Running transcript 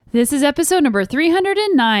This is episode number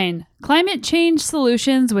 309, Climate Change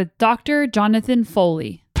Solutions with Dr. Jonathan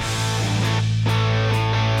Foley.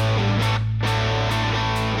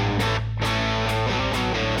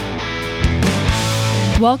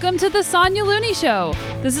 Welcome to the Sonya Looney Show.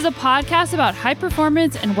 This is a podcast about high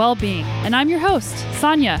performance and well-being, and I'm your host,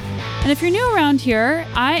 Sonya. And if you're new around here,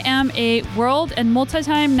 I am a world and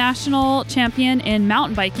multi-time national champion in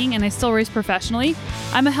mountain biking, and I still race professionally.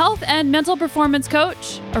 I'm a health and mental performance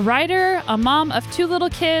coach, a writer, a mom of 2 little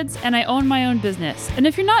kids, and I own my own business. And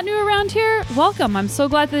if you're not new around here, welcome. I'm so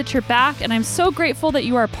glad that you're back, and I'm so grateful that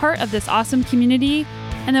you are part of this awesome community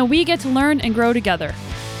and that we get to learn and grow together.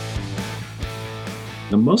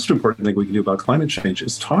 The most important thing we can do about climate change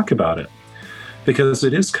is talk about it, because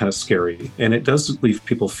it is kind of scary and it does leave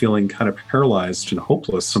people feeling kind of paralyzed and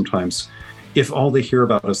hopeless sometimes if all they hear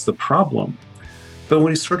about is the problem. But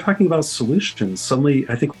when we start talking about solutions, suddenly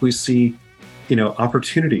I think we see,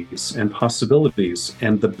 opportunities and possibilities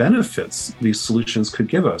and the benefits these solutions could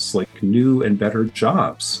give us, like new and better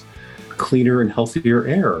jobs, cleaner and healthier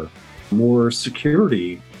air, more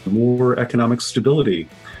security, more economic stability,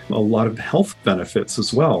 a lot of health benefits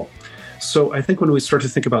as well. So I think when we start to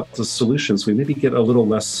think about the solutions, we maybe get a little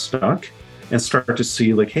less stuck and start to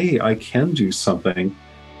see like, hey, I can do something.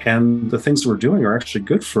 And the things we're doing are actually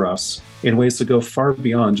good for us in ways that go far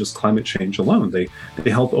beyond just climate change alone. They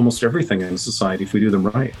help almost everything in society if we do them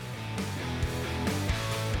right.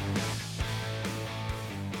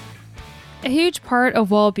 A huge part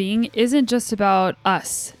of well-being isn't just about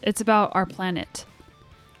us. It's about our planet.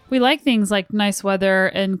 We like things like nice weather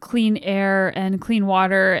and clean air and clean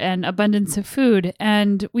water and abundance of food.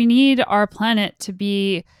 And we need our planet to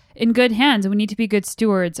be in good hands. We need to be good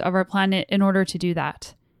stewards of our planet in order to do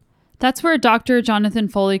that. That's where Dr. Jonathan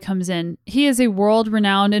Foley comes in. He is a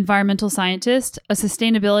world-renowned environmental scientist, a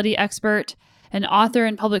sustainability expert, an author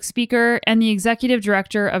and public speaker, and the executive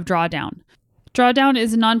director of Drawdown. Drawdown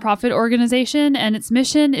is a nonprofit organization, and its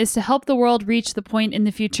mission is to help the world reach the point in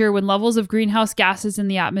the future when levels of greenhouse gases in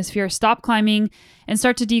the atmosphere stop climbing and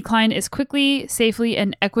start to decline as quickly, safely,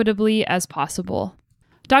 and equitably as possible.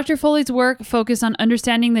 Dr. Foley's work focused on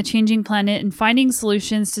understanding the changing planet and finding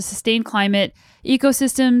solutions to sustain climate,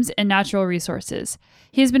 ecosystems, and natural resources.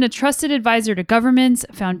 He has been a trusted advisor to governments,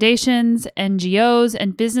 foundations, NGOs,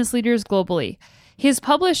 and business leaders globally. He has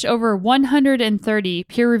published over 130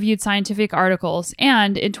 peer-reviewed scientific articles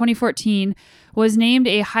and, in 2014, was named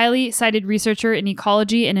a Highly Cited Researcher in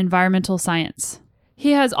Ecology and Environmental Science.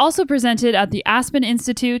 He has also presented at the Aspen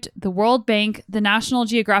Institute, the World Bank, the National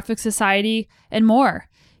Geographic Society, and more.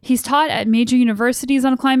 He's taught at major universities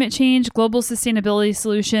on climate change, global sustainability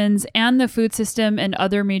solutions, and the food system and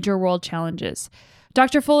other major world challenges.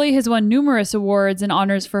 Dr. Foley has won numerous awards and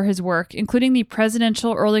honors for his work, including the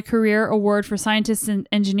Presidential Early Career Award for Scientists and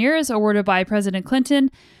Engineers awarded by President Clinton,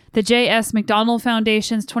 the J.S. McDonnell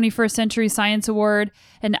Foundation's 21st Century Science Award,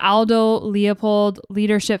 and Aldo Leopold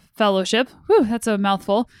Leadership Fellowship, that's a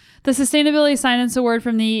mouthful, the Sustainability Science Award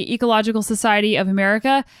from the Ecological Society of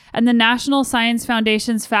America, and the National Science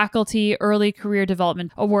Foundation's Faculty Early Career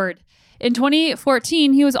Development Award. In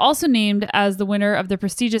 2014, he was also named as the winner of the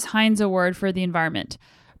prestigious Heinz Award for the environment.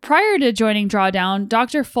 Prior to joining Drawdown,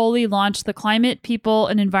 Dr. Foley launched the Climate, People,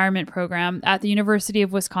 and Environment program at the University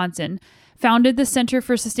of Wisconsin, founded the Center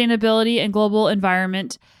for Sustainability and Global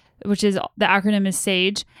Environment, which is the acronym is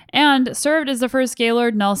SAGE, and served as the first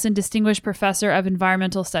Gaylord Nelson Distinguished Professor of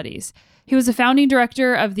Environmental Studies. He was the founding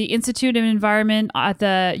director of the Institute of Environment at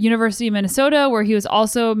the University of Minnesota, where he was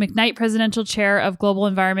also McKnight Presidential Chair of Global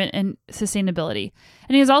Environment and Sustainability.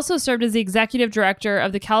 And he has also served as the executive director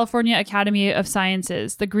of the California Academy of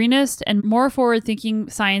Sciences, the greenest and more forward-thinking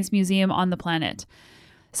science museum on the planet.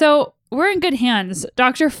 So we're in good hands.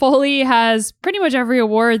 Dr. Foley has pretty much every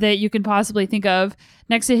award that you can possibly think of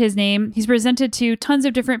next to his name. He's presented to tons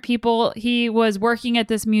of different people. He was working at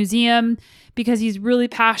this museum because he's really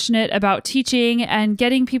passionate about teaching and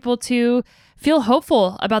getting people to feel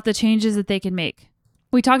hopeful about the changes that they can make.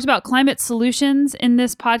 We talked about climate solutions in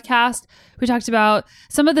this podcast. We talked about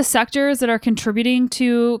some of the sectors that are contributing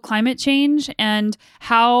to climate change and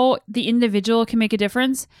how the individual can make a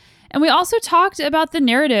difference. And we also talked about the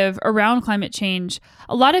narrative around climate change.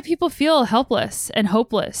 A lot of people feel helpless and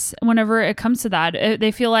hopeless whenever it comes to that.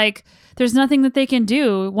 They feel like there's nothing that they can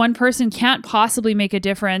do. One person can't possibly make a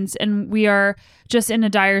difference, and we are just in a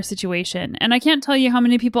dire situation. And I can't tell you how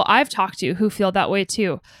many people I've talked to who feel that way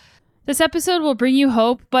too. This episode will bring you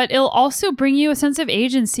hope, but it'll also bring you a sense of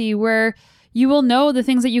agency where you will know the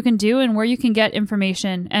things that you can do and where you can get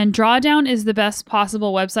information. And Drawdown is the best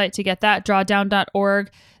possible website to get that,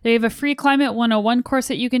 drawdown.org. They have a free Climate 101 course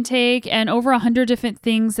that you can take and over 100 different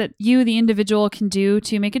things that you, the individual, can do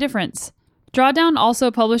to make a difference. Drawdown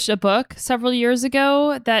also published a book several years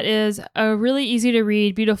ago that is a really easy to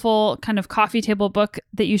read, beautiful kind of coffee table book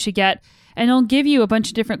that you should get. And it'll give you a bunch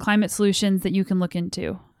of different climate solutions that you can look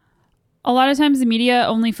into. A lot of times the media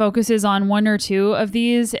only focuses on one or two of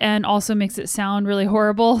these and also makes it sound really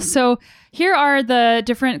horrible. So here are the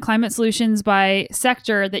different climate solutions by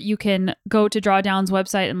sector that you can go to Drawdown's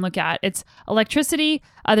website and look at. It's electricity,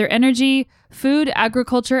 other energy, food,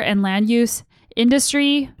 agriculture, and land use,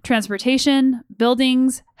 industry, transportation,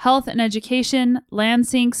 buildings, health and education, land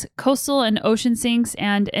sinks, coastal and ocean sinks,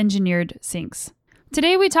 and engineered sinks.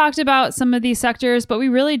 Today we talked about some of these sectors, but we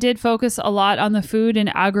really did focus a lot on the food and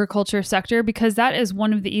agriculture sector because that is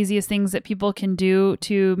one of the easiest things that people can do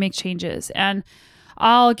to make changes. And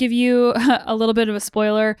I'll give you a little bit of a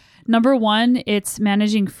spoiler. Number one, it's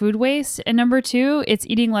managing food waste. And number two, it's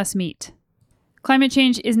eating less meat. Climate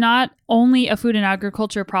change is not only a food and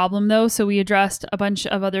agriculture problem, though, so we addressed a bunch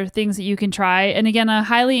of other things that you can try. And again, I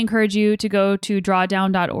highly encourage you to go to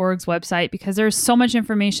drawdown.org's website because there's so much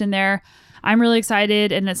information there. I'm really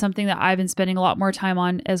excited, and it's something that I've been spending a lot more time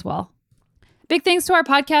on as well. Big thanks to our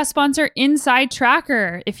podcast sponsor, Inside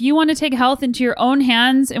Tracker. If you want to take health into your own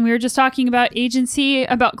hands, and we were just talking about agency,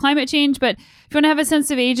 about climate change, but if you want to have a sense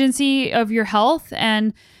of agency of your health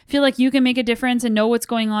and feel like you can make a difference and know what's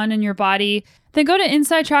going on in your body, then go to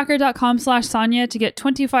insidetracker.com/Sonya to get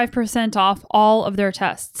 25% off all of their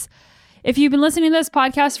tests. If you've been listening to this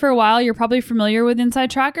podcast for a while, you're probably familiar with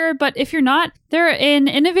Inside Tracker, but if you're not, they're an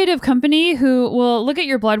innovative company who will look at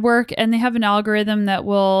your blood work and they have an algorithm that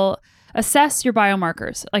will assess your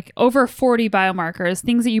biomarkers, like over 40 biomarkers,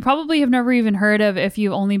 things that you probably have never even heard of if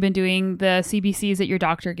you've only been doing the CBCs that your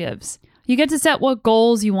doctor gives. You get to set what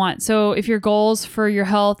goals you want. So if your goals for your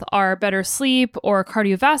health are better sleep or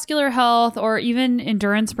cardiovascular health or even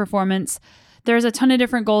endurance performance, there's a ton of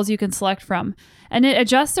different goals you can select from. And it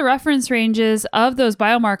adjusts the reference ranges of those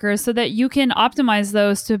biomarkers so that you can optimize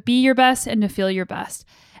those to be your best and to feel your best.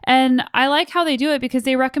 And I like how they do it because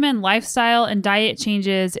they recommend lifestyle and diet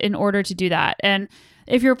changes in order to do that. And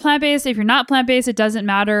if you're plant-based, if you're not plant-based, it doesn't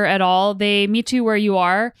matter at all. They meet you where you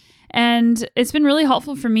are. And it's been really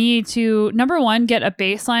helpful for me to, number one, get a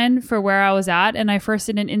baseline for where I was at. And I first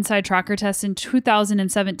did an Inside Tracker test in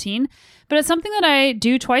 2017. But it's something that I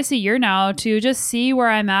do twice a year now to just see where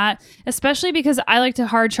I'm at, especially because I like to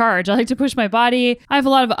hard charge. I like to push my body. I have a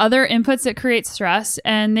lot of other inputs that create stress,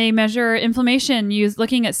 and they measure inflammation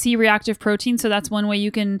looking at C-reactive protein. So that's one way you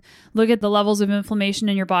can look at the levels of inflammation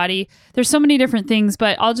in your body. There's so many different things,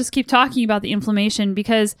 but I'll just keep talking about the inflammation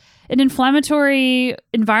because an inflammatory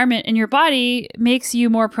environment in your body makes you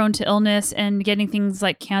more prone to illness and getting things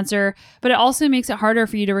like cancer, but it also makes it harder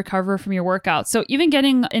for you to recover from your workouts. So even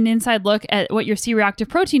getting an inside look at what your C-reactive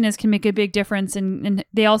protein is can make a big difference, and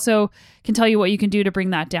they also can tell you what you can do to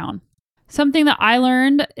bring that down. Something that I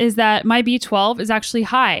learned is that my B12 is actually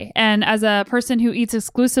high, and as a person who eats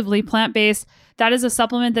exclusively plant-based, that is a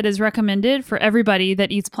supplement that is recommended for everybody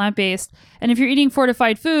that eats plant-based. And if you're eating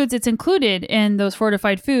fortified foods, it's included in those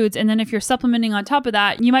fortified foods. And then if you're supplementing on top of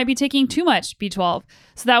that, you might be taking too much B12.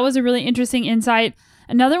 So that was a really interesting insight.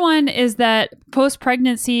 Another one is that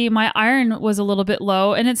post-pregnancy, my iron was a little bit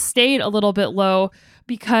low, and it stayed a little bit low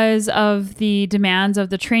because of the demands of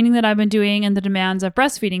the training that I've been doing and the demands of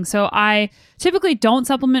breastfeeding. So I typically don't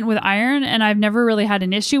supplement with iron, and I've never really had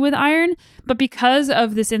an issue with iron. But because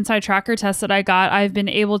of this Inside Tracker test that I got, I've been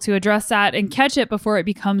able to address that and catch it before it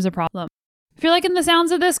becomes a problem. If you're liking the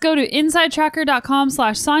sounds of this, go to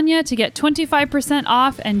insidetracker.com/Sonya to get 25%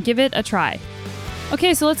 off and give it a try.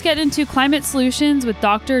 Okay, so let's get into climate solutions with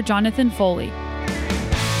Dr. Jonathan Foley.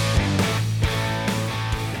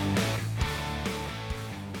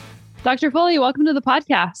 Dr. Foley, welcome to the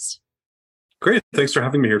podcast. Great. Thanks for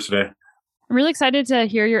having me here today. I'm really excited to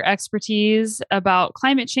hear your expertise about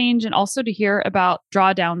climate change and also to hear about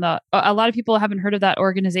Drawdown. A lot of people haven't heard of that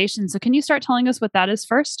organization. So can you start telling us what that is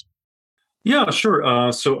first? Yeah,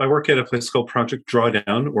 sure. So I work at a place called Project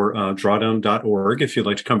Drawdown, or drawdown.org, if you'd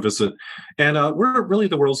like to come visit. And we're really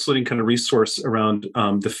the world's leading kind of resource around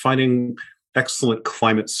defining excellent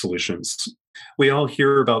climate solutions. We all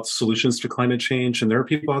hear about solutions to climate change, and there are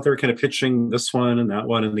people out there kind of pitching this one and that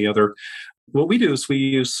one and the other. What we do is we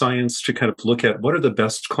use science to kind of look at what are the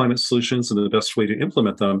best climate solutions and the best way to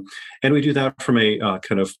implement them. And we do that from a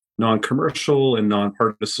kind of non-commercial and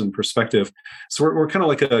non-partisan perspective. So we're kind of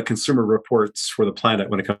like a consumer reports for the planet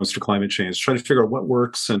when it comes to climate change, trying to figure out what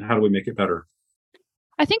works and how do we make it better.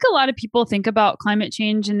 I think a lot of people think about climate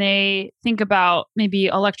change and they think about maybe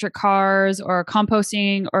electric cars or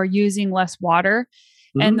composting or using less water.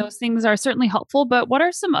 And Mhm. those things are certainly helpful. But what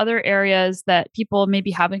are some other areas that people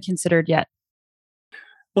maybe haven't considered yet?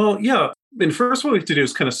 Well, yeah. And first, what we have to do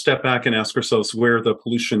is kind of step back and ask ourselves where the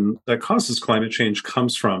pollution that causes climate change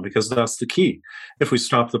comes from, because that's the key. If we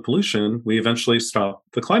stop the pollution, we eventually stop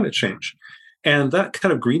the climate change. And that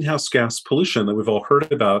kind of greenhouse gas pollution that we've all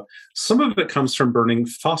heard about, some of it comes from burning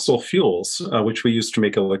fossil fuels, which we use to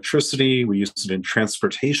make electricity. We use it in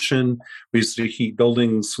transportation. We use it to heat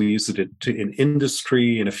buildings. We use it in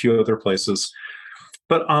industry and a few other places.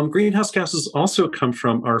 But greenhouse gases also come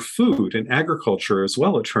from our food and agriculture as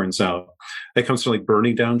well, it turns out. It comes from like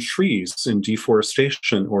burning down trees in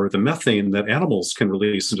deforestation, or the methane that animals can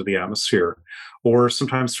release into the atmosphere, or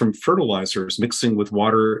sometimes from fertilizers mixing with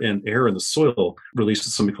water and air in the soil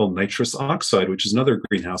releases something called nitrous oxide, which is another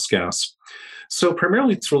greenhouse gas. So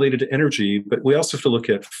primarily it's related to energy, but we also have to look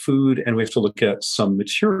at food and we have to look at some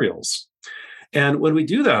materials. And when we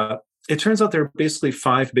do that, it turns out there are basically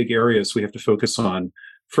five big areas we have to focus on.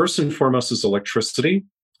 First and foremost is electricity,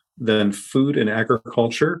 then food and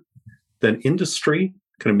agriculture, then industry,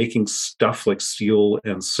 kind of making stuff like steel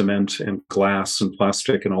and cement and glass and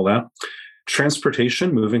plastic and all that,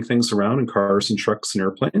 transportation, moving things around in cars and trucks and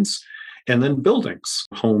airplanes, and then buildings,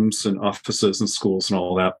 homes and offices and schools and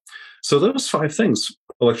all that. So those five things,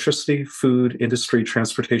 electricity, food, industry,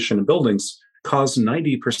 transportation, and buildings, cause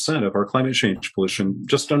 90% of our climate change pollution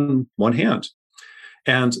just on one hand.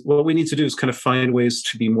 And what we need to do is kind of find ways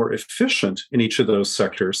to be more efficient in each of those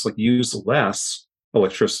sectors, like use less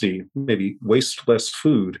electricity, maybe waste less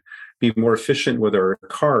food, be more efficient with our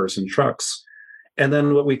cars and trucks. And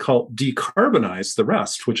then what we call decarbonize the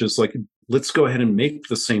rest, which is like, let's go ahead and make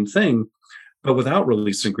the same thing, but without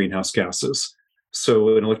releasing greenhouse gases.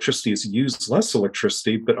 So in electricity is use less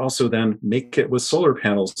electricity, but also then make it with solar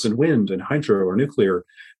panels and wind and hydro or nuclear,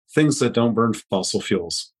 things that don't burn fossil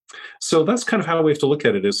fuels. So that's kind of how we have to look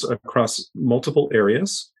at it, is across multiple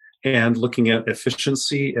areas and looking at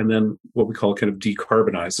efficiency and then what we call kind of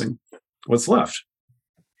decarbonizing what's left.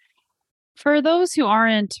 For those who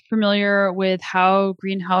aren't familiar with how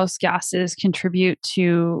greenhouse gases contribute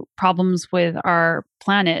to problems with our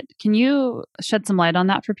planet, can you shed some light on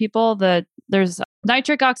that for people? That there's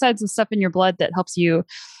nitric oxides and stuff in your blood that helps you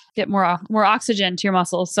get more oxygen to your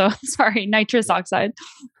muscles. So sorry, nitrous oxide.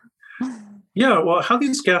 Yeah, well, how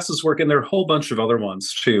these gases work, and there are a whole bunch of other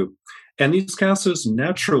ones too. And these gases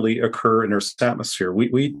naturally occur in Earth's atmosphere.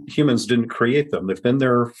 We humans didn't create them. They've been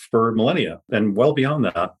there for millennia and well beyond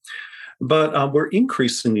that. But we're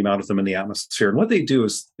increasing the amount of them in the atmosphere. And what they do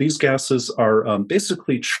is these gases are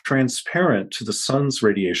basically transparent to the sun's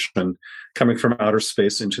radiation coming from outer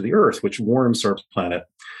space into the Earth, which warms our planet.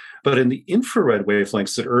 But in the infrared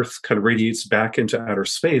wavelengths that Earth kind of radiates back into outer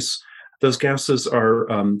space, those gases are,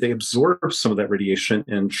 they absorb some of that radiation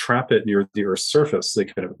and trap it near the Earth's surface. They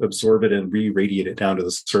kind of absorb it and re-radiate it down to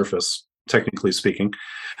the surface, technically speaking.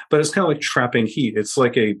 But it's kind of like trapping heat. It's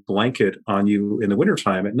like a blanket on you in the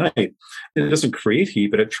wintertime at night. It doesn't create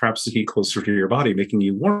heat, but it traps the heat closer to your body, making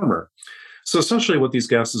you warmer. So essentially what these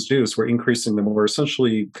gases do is we're increasing them. We're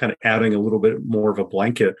essentially kind of adding a little bit more of a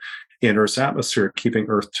blanket in Earth's atmosphere, keeping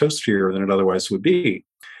Earth toastier than it otherwise would be.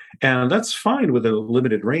 And that's fine with a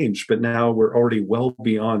limited range, but now we're already well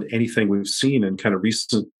beyond anything we've seen in kind of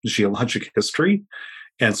recent geologic history,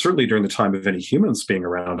 and certainly during the time of any humans being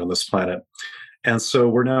around on this planet. And so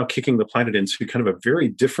we're now kicking the planet into kind of a very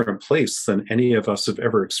different place than any of us have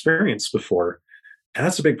ever experienced before. And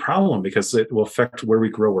that's a big problem because it will affect where we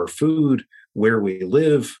grow our food, where we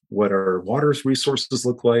live, what our water resources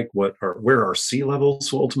look like, where our sea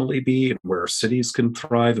levels will ultimately be, and where our cities can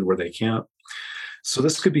thrive and where they can't. So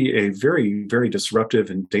this could be a very, very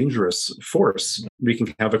disruptive and dangerous force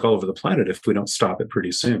wreaking havoc all over the planet if we don't stop it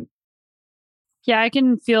pretty soon. Yeah, I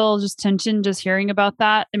can feel just tension just hearing about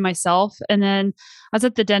that in myself. And then I was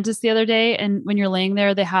at the dentist the other day, and when you're laying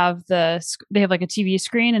there, they have like a TV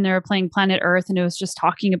screen, and they were playing Planet Earth, and it was just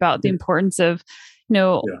talking about the importance of,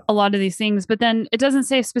 Yeah. a lot of these things. But then it doesn't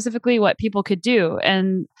say specifically what people could do.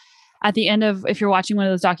 And at the end of, if you're watching one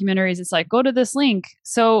of those documentaries, it's like, go to this link.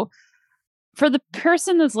 So for the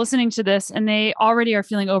person that's listening to this and they already are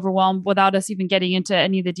feeling overwhelmed without us even getting into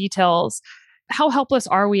any of the details, how helpless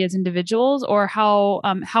are we as individuals, or how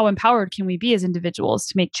empowered can we be as individuals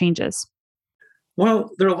to make changes?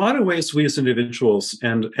 Well, there are a lot of ways we as individuals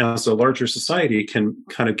and as a larger society can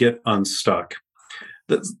kind of get unstuck.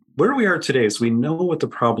 Where we are today is we know what the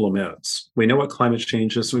problem is. We know what climate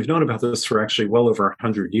change is. We've known about this for actually well over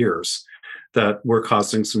 100 years, that we're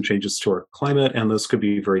causing some changes to our climate, and this could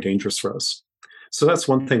be very dangerous for us. So that's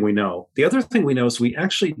one thing we know. The other thing we know is we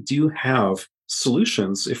actually do have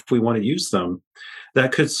solutions, if we want to use them,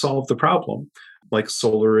 that could solve the problem, like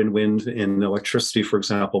solar and wind and electricity, for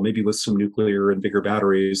example, maybe with some nuclear and bigger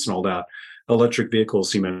batteries and all that. Electric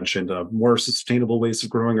vehicles, you mentioned, more sustainable ways of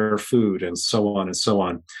growing our food, and so on and so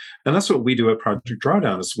on. And that's what we do at Project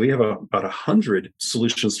Drawdown. Is we have about 100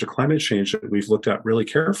 solutions to climate change that we've looked at really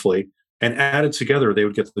carefully, and added together, they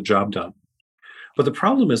would get the job done. But the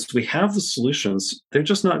problem is we have the solutions, they're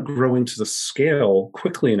just not growing to the scale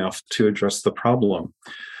quickly enough to address the problem.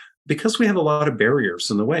 Because we have a lot of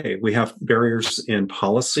barriers in the way. We have barriers in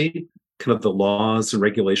policy, kind of the laws and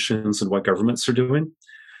regulations and what governments are doing.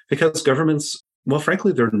 Because governments, well,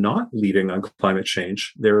 frankly, they're not leading on climate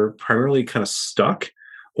change. They're primarily kind of stuck,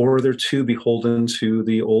 or they're too beholden to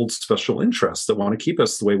the old special interests that want to keep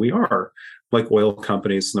us the way we are, like oil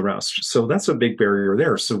companies and the rest. So that's a big barrier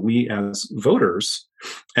there. So we as voters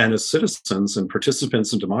and as citizens and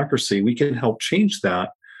participants in democracy, we can help change that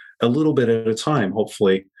a little bit at a time,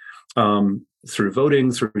 hopefully, through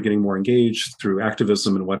voting, through getting more engaged, through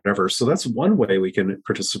activism and whatever. So that's one way we can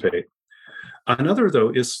participate. Another,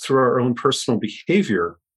 though, is through our own personal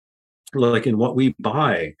behavior, like in what we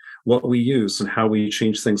buy, what we use, and how we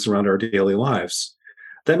change things around our daily lives.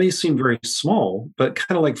 That may seem very small, but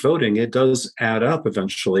kind of like voting, it does add up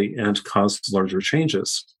eventually and cause larger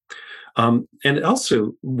changes. And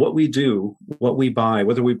also, what we do, what we buy,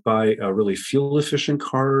 whether we buy a really fuel-efficient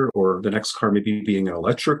car or the next car maybe being an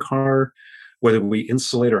electric car, whether we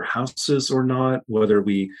insulate our houses or not, whether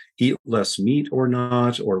we eat less meat or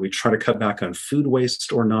not, or we try to cut back on food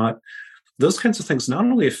waste or not, those kinds of things not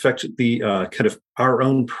only affect the kind of our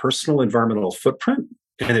own personal environmental footprint,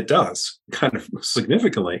 and it does kind of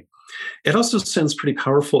significantly, it also sends pretty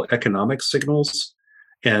powerful economic signals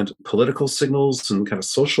and political signals and kind of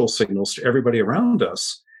social signals to everybody around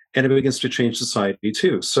us. And it begins to change society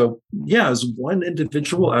too. So yeah, as one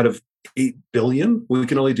individual out of 8 billion, we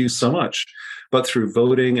can only do so much. But through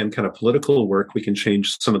voting and kind of political work, we can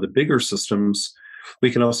change some of the bigger systems.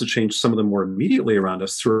 We can also change some of them more immediately around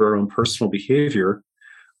us through our own personal behavior.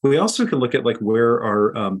 We also can look at like where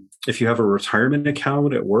our, if you have a retirement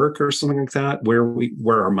account at work or something like that,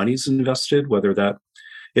 where our money's invested, whether that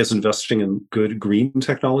is investing in good green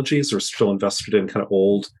technologies or still invested in kind of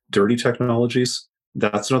old, dirty technologies.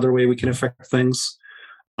 That's another way we can affect things.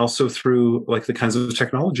 Also through like the kinds of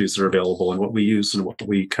technologies that are available and what we use and what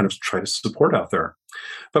we kind of try to support out there.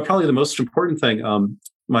 But probably the most important thing,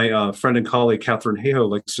 my friend and colleague, Catherine Hayhoe,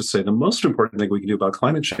 likes to say, the most important thing we can do about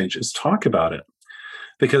climate change is talk about it.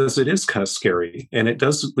 Because it is kind of scary and it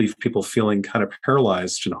does leave people feeling kind of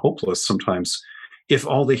paralyzed and hopeless sometimes if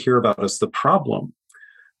all they hear about is the problem.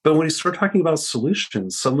 But when we start talking about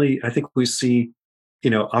solutions, suddenly I think we see,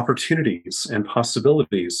 opportunities and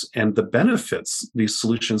possibilities and the benefits these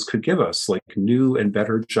solutions could give us, like new and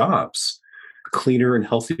better jobs, cleaner and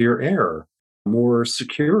healthier air, more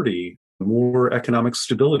security, more economic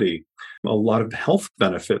stability, a lot of health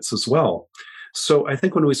benefits as well. So I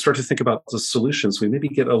think when we start to think about the solutions, we maybe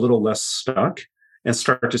get a little less stuck and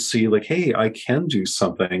start to see like, hey, I can do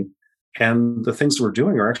something. And the things we're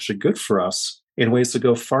doing are actually good for us in ways that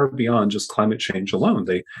go far beyond just climate change alone.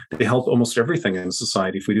 They help almost everything in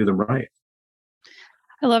society if we do them right.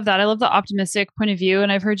 I love that. I love the optimistic point of view. And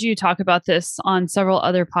I've heard you talk about this on several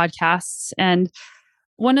other podcasts. And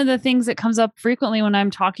one of the things that comes up frequently when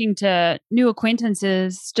I'm talking to new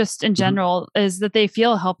acquaintances, just in general, is that they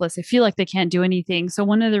feel helpless. They feel like they can't do anything. So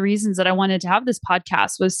one of the reasons that I wanted to have this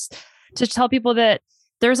podcast was to tell people that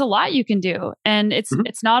there's a lot you can do, and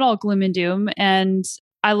it's not all gloom and doom. And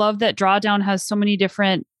I love that Drawdown has so many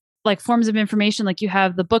different like forms of information. Like you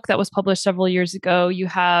have the book that was published several years ago. You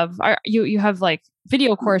have you have like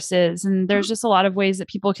video courses, and there's just a lot of ways that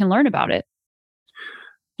people can learn about it.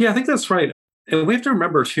 Yeah, I think that's right. And we have to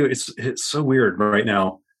remember too, it's so weird right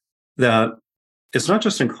now that it's not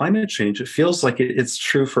just in climate change. It feels like it's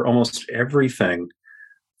true for almost everything.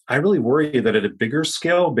 I really worry that at a bigger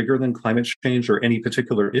scale, bigger than climate change or any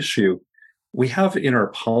particular issue, we have in our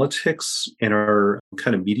politics, in our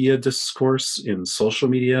kind of media discourse, in social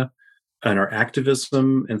media, and our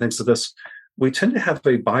activism and things like this, we tend to have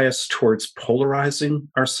a bias towards polarizing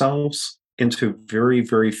ourselves into very,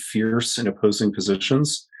 very fierce and opposing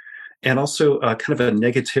positions. And also kind of a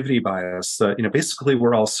negativity bias that, basically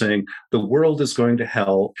we're all saying the world is going to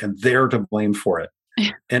hell and they're to blame for it.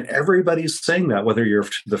 And everybody's saying that, whether you're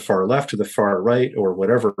to the far left, to the far right, or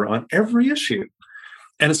whatever, on every issue.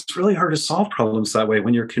 And it's really hard to solve problems that way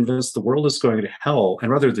when you're convinced the world is going to hell. And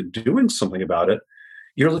rather than doing something about it,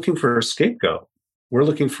 you're looking for a scapegoat. We're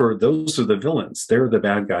looking for those are the villains. They're the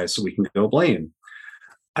bad guys, so we can go blame.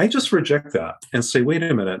 I just reject that and say, wait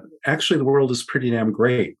a minute, actually, the world is pretty damn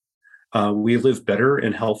great. We live better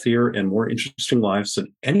and healthier and more interesting lives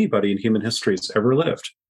than anybody in human history has ever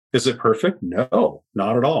lived. Is it perfect? No,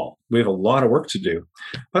 not at all. We have a lot of work to do.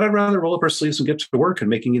 But I'd rather roll up our sleeves and get to work and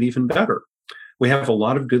making it even better. We have a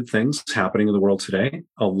lot of good things happening in the world today,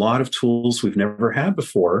 a lot of tools we've never had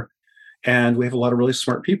before, and we have a lot of really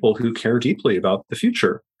smart people who care deeply about the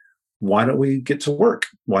future. Why don't we get to work?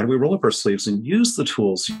 Why don't we roll up our sleeves and use the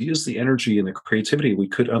tools, use the energy and the creativity we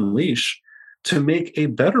could unleash to make a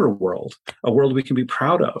better world, a world we can be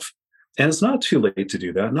proud of? And it's not too late to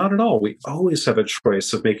do that, not at all. We always have a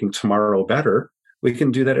choice of making tomorrow better. We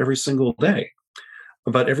can do that every single day.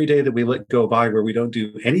 But every day that we let go by where we don't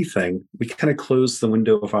do anything, we kind of close the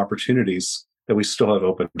window of opportunities that we still have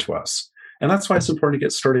open to us. And that's why it's important to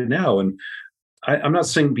get started now. And I'm not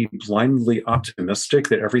saying be blindly optimistic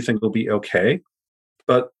that everything will be okay,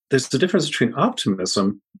 but there's a difference between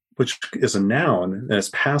optimism, which is a noun and is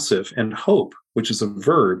passive, and hope, which is a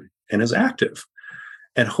verb and is active.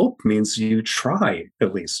 And hope means you try,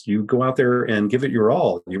 at least. You go out there and give it your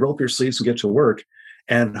all. You roll up your sleeves and get to work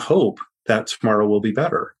and hope that tomorrow will be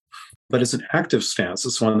better. But it's an active stance.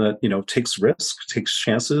 It's one that, takes risks, takes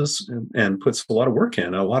chances, and puts a lot of work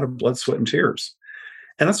in, a lot of blood, sweat, and tears.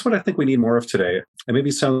 And that's what I think we need more of today. It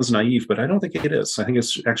maybe sounds naive, but I don't think it is. I think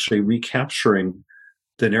it's actually recapturing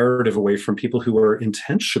the narrative away from people who are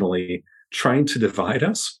intentionally trying to divide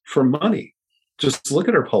us for money. Just look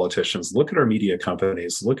at our politicians, look at our media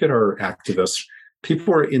companies, look at our activists.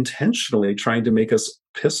 People are intentionally trying to make us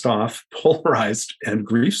pissed off, polarized, and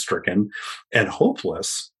grief-stricken and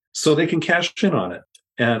hopeless so they can cash in on it.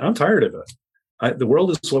 And I'm tired of it. The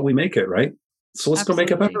world is what we make it, right? So let's Absolutely.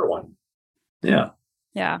 go make a better one. Yeah.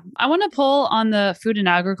 Yeah. I want to pull on the food and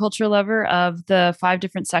agriculture lever of the 5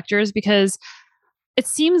 different sectors, because it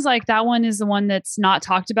seems like that one is the one that's not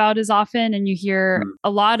talked about as often. And you hear a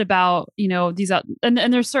lot about, these,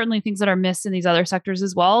 and there's certainly things that are missed in these other sectors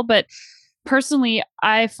as well. But personally,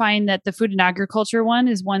 I find that the food and agriculture one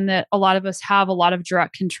is one that a lot of us have a lot of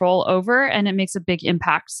direct control over, and it makes a big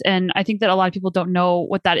impact. And I think that a lot of people don't know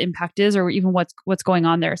what that impact is, or even what's going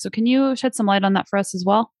on there. So can you shed some light on that for us as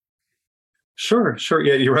well? Sure.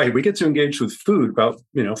 Yeah, you're right. We get to engage with food about,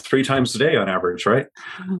 3 times a day on average, right?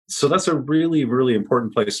 Mhm. So that's a really, really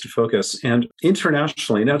important place to focus. And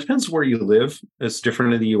internationally, now it depends where you live. It's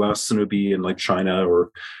different in the US than it would be in like China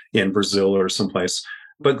or in Brazil or someplace.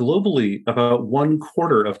 But globally, about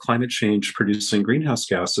 1/4 of climate change producing greenhouse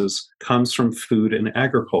gases comes from food and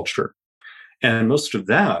agriculture. And most of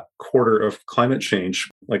that quarter of climate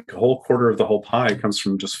change, like a whole quarter of the whole pie, comes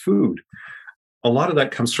from just food. A lot of that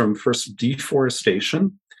comes from, first,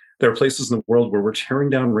 deforestation. There are places in the world where we're tearing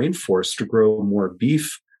down rainforests to grow more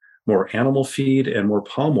beef, more animal feed, and more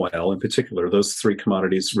palm oil in particular. Those 3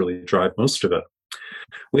 commodities really drive most of it.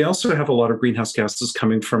 We also have a lot of greenhouse gases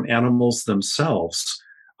coming from animals themselves,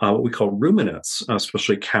 what we call ruminants,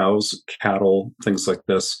 especially cows, cattle, things like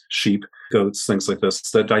this, sheep, goats, things like this,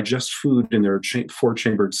 that digest food in their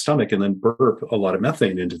 4-chambered stomach and then burp a lot of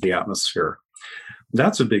methane into the atmosphere.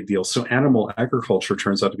 That's a big deal. So animal agriculture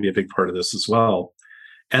turns out to be a big part of this as well.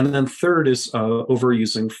 And then third is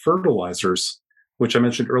overusing fertilizers, which I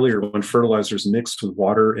mentioned earlier. When fertilizers mix with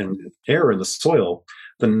water and air in the soil,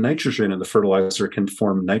 the nitrogen in the fertilizer can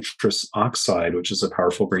form nitrous oxide, which is a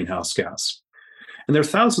powerful greenhouse gas. And there are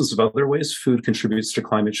thousands of other ways food contributes to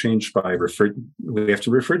climate change by we have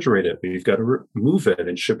to refrigerate it. We've got to move it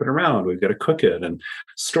and ship it around. We've got to cook it and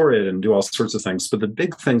store it and do all sorts of things. But the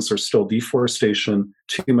big things are still deforestation,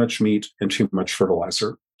 too much meat, and too much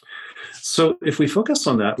fertilizer. So if we focus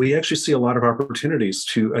on that, we actually see a lot of opportunities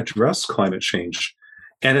to address climate change.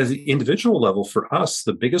 And at the individual level for us,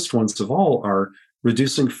 the biggest ones of all are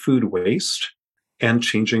reducing food waste and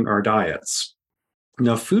changing our diets.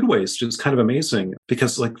 Now, food waste is kind of amazing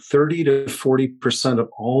because like 30 to 40% of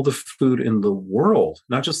all the food in the world,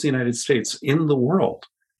 not just the United States, in the world,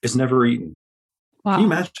 is never eaten. Wow. Can you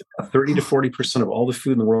imagine that? 30 to 40% of all the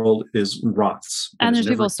food in the world is rots. And there's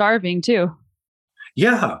people starving too.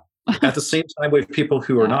 Yeah. At the same time, we have people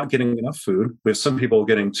who are not getting enough food. We have some people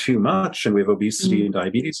getting too much, and we have obesity and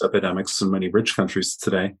diabetes epidemics in many rich countries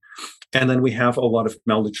today. And then we have a lot of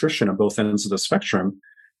malnutrition on both ends of the spectrum.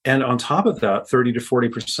 And on top of that, 30 to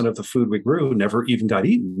 40% of the food we grew never even got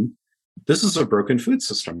eaten. This is a broken food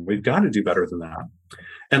system. We've got to do better than that.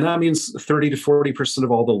 And that means 30 to 40% of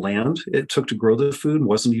all the land it took to grow the food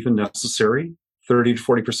wasn't even necessary. 30 to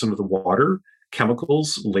 40% of the water,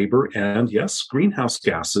 chemicals, labor, and yes, greenhouse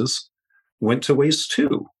gases went to waste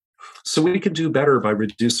too. So we could do better by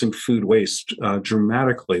reducing food waste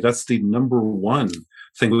dramatically. That's the number one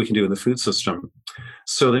thing we can do in the food system.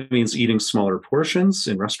 So that means eating smaller portions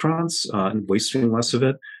in restaurants and wasting less of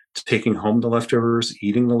it, taking home the leftovers,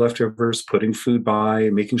 eating the leftovers, putting food by,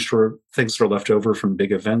 making sure things that are left over from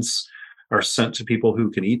big events are sent to people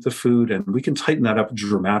who can eat the food. And we can tighten that up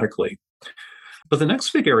dramatically. But the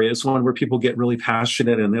next big area is one where people get really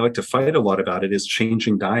passionate and they like to fight a lot about it, is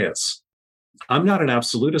changing diets. I'm not an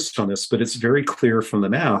absolutist on this, but it's very clear from the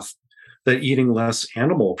math that eating less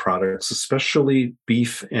animal products, especially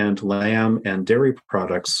beef and lamb and dairy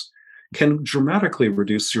products, can dramatically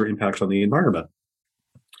reduce your impact on the environment.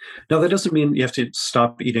 Now, that doesn't mean you have to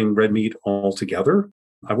stop eating red meat altogether.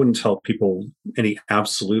 I wouldn't tell people any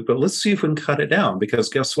absolute, but let's see if we can cut it down, because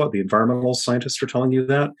guess what? The environmental scientists are telling you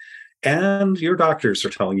that, and your doctors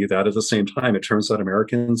are telling you that at the same time. It turns out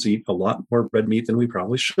Americans eat a lot more red meat than we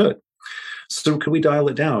probably should. So can we dial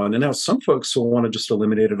it down? And now some folks will want to just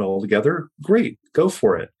eliminate it altogether. Great, go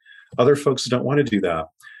for it. Other folks don't want to do that.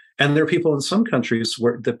 And there are people in some countries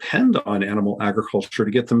where depend on animal agriculture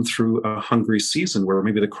to get them through a hungry season where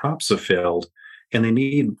maybe the crops have failed and they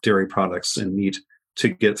need dairy products and meat to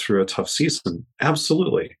get through a tough season.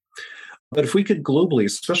 Absolutely. But if we could globally,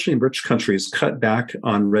 especially in rich countries, cut back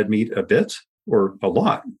on red meat a bit or a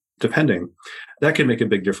lot, depending, that can make a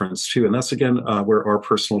big difference too. And that's, again, where our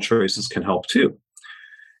personal choices can help too.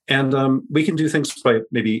 And we can do things by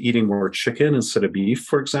maybe eating more chicken instead of beef,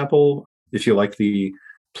 for example. If you like the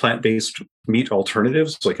plant-based meat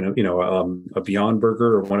alternatives, like a Beyond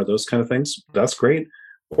Burger or one of those kind of things, that's great.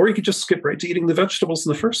 Or you could just skip right to eating the vegetables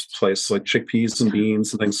in the first place, like chickpeas and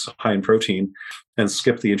beans and things high in protein, and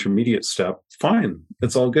skip the intermediate step. Fine,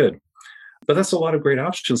 it's all good. But that's a lot of great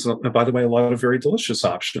options. And by the way, a lot of very delicious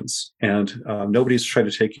options. And nobody's trying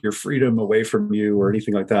to take your freedom away from you or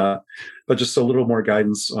anything like that. But just a little more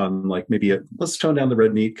guidance on, like, maybe let's tone down the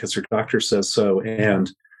red meat because your doctor says so. And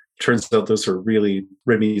turns out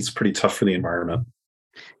red meat's pretty tough for the environment.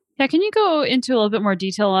 Yeah, can you go into a little bit more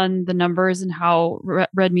detail on the numbers and how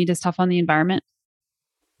red meat is tough on the environment?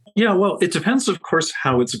 Yeah, well, it depends, of course,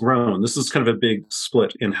 how it's grown. This is kind of a big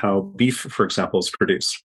split in how beef, for example, is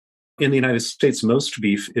produced. In the United States, most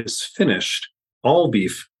beef is finished. All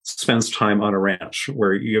beef spends time on a ranch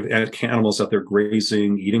where you have animals out there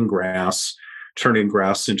grazing, eating grass, turning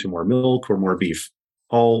grass into more milk or more beef.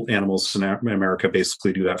 All animals in America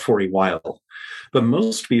basically do that for a while. But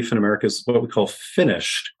most beef in America is what we call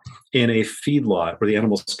finished in a feedlot, where the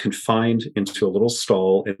animals is confined into a little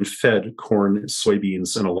stall and fed corn,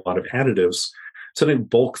 soybeans, and a lot of additives to then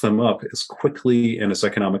bulk them up as quickly and as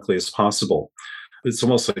economically as possible. It's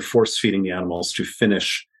almost like force feeding the animals to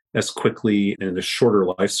finish as quickly and in a shorter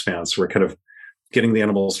lifespan. So we're kind of getting the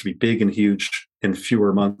animals to be big and huge in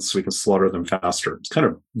fewer months so we can slaughter them faster. It's kind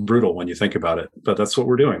of brutal when you think about it, but that's what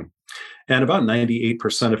we're doing. And about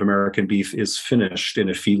 98% of American beef is finished in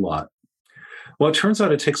a feedlot. Well, it turns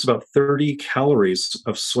out it takes about 30 calories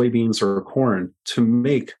of soybeans or corn to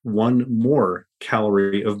make one more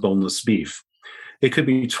calorie of boneless beef. It could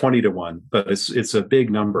be 20 to 1, but it's a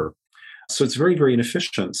big number. So it's very, very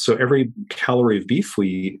inefficient. So every calorie of beef we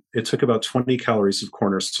eat, it took about 20 calories of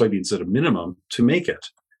corn or soybeans at a minimum to make it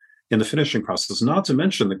in the finishing process, not to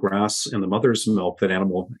mention the grass and the mother's milk that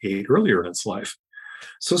animal ate earlier in its life.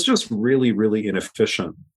 So it's just really, really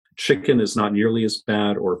inefficient. Chicken is not nearly as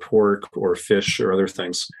bad, or pork or fish or other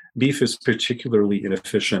things. Beef is particularly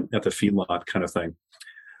inefficient at the feedlot kind of thing.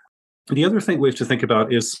 The other thing we have to think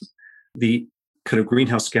about is the kind of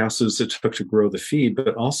greenhouse gases it took to grow the feed,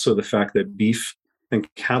 but also the fact that beef and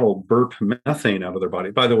cattle burp methane out of their body.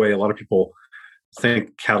 By the way, a lot of people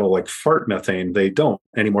think cattle like fart methane. They don't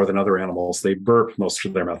any more than other animals. They burp most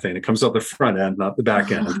of their methane. It comes out the front end, not the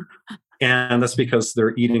back end. And that's because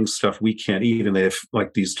they're eating stuff we can't eat. And they have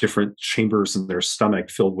like these different chambers in their stomach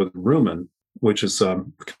filled with rumen, which is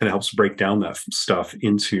kind of helps break down that stuff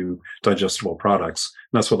into digestible products.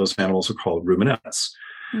 And that's why those animals are called ruminants.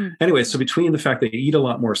 Anyway, so between the fact that they eat a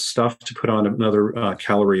lot more stuff to put on another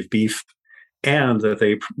calorie of beef, and that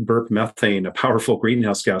they burp methane, a powerful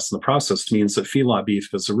greenhouse gas in the process, means that feedlot beef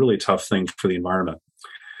is a really tough thing for the environment.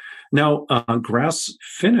 Now,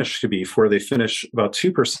 grass-finished beef, where they finish about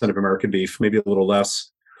 2% of American beef, maybe a little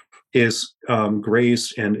less, is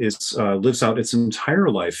grazed and lives out its entire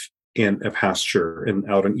life in a pasture and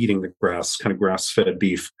out and eating the grass, kind of grass-fed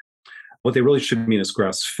beef. What they really should mean is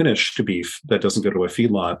grass-finished beef that doesn't go to a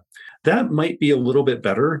feedlot. That might be a little bit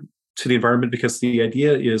better to the environment, because the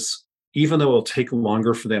idea is, even though it'll take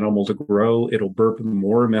longer for the animal to grow, it'll burp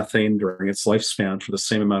more methane during its lifespan for the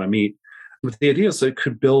same amount of meat. But the idea is that it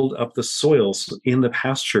could build up the soils in the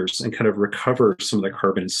pastures and kind of recover some of the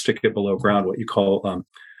carbon and stick it below ground, what you call,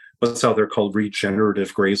 what's out there called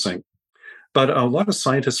regenerative grazing. But a lot of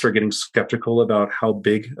scientists are getting skeptical about how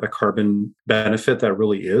big a carbon benefit that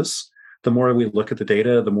really is. The more we look at the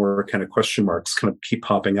data, the more kind of question marks kind of keep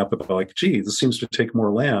popping up about like, gee, this seems to take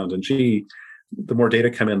more land. And gee, the more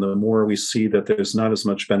data come in, the more we see that there's not as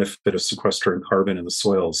much benefit of sequestering carbon in the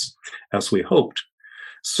soils as we hoped.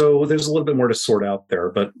 So there's a little bit more to sort out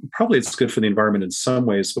there, but probably it's good for the environment in some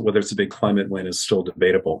ways, but whether it's a big climate win is still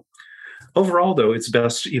debatable. Overall, though, it's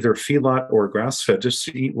best either feedlot or grass-fed, just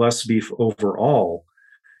to eat less beef overall.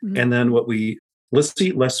 Mm-hmm. And then let's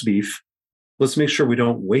eat less beef. Let's make sure we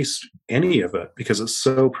don't waste any of it because it's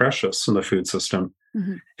so precious in the food system.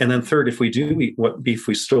 Mm-hmm. And then third, if we do eat what beef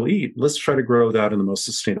we still eat, let's try to grow that in the most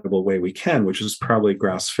sustainable way we can, which is probably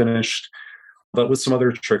grass-finished, but with some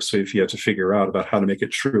other tricks we've yet to figure out about how to make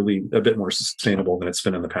it truly a bit more sustainable than it's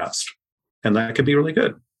been in the past. And that could be really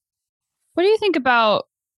good. What do you think about,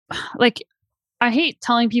 like, I hate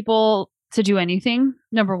telling people to do anything,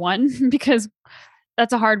 number one, because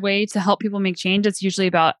that's a hard way to help people make change. It's usually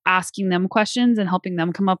about asking them questions and helping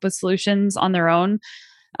them come up with solutions on their own.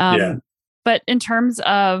 But in terms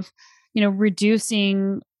of,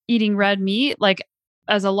 reducing eating red meat, like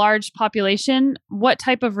as a large population, what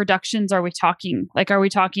type of reductions are we talking? Like, are we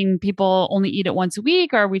talking people only eat it once a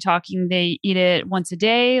week? Are we talking they eat it once a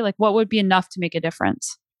day? Like, what would be enough to make a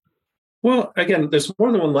difference? Well, again, there's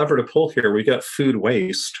more than one lever to pull here. We got food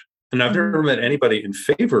waste, and I've never met anybody in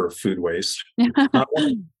favor of food waste. Not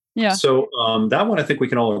one. Yeah. So that one I think we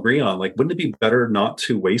can all agree on. Like, wouldn't it be better not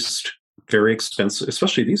to waste very expensive,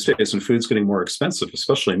 especially these days when food's getting more expensive,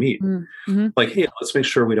 especially meat? Mm-hmm. Like, hey, let's make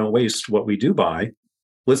sure we don't waste what we do buy.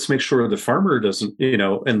 Let's make sure the farmer doesn't,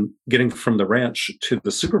 and getting from the ranch to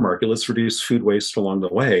the supermarket, let's reduce food waste along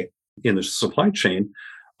the way in the supply chain.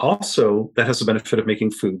 Also, that has the benefit of making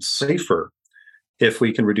food safer. If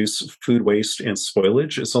we can reduce food waste and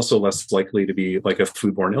spoilage, it's also less likely to be like a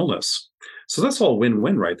foodborne illness. So that's all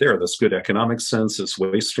win-win right there. That's good economic sense. It's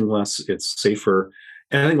wasting less. It's safer.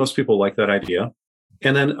 And I think most people like that idea.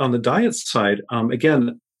 And then on the diet side,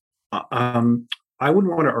 again, I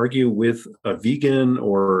wouldn't want to argue with a vegan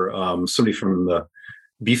or somebody from the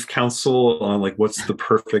Beef Council on like what's the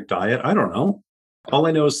perfect diet. I don't know. All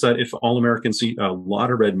I know is that if all Americans eat a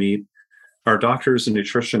lot of red meat, our doctors and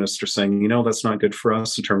nutritionists are saying, that's not good for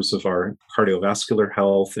us in terms of our cardiovascular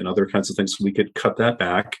health and other kinds of things. We could cut that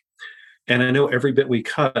back. And I know every bit we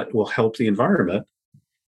cut will help the environment.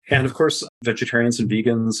 And of course, vegetarians and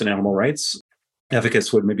vegans and animal rights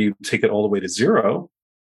advocates would maybe take it all the way to zero.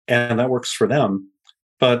 And that works for them.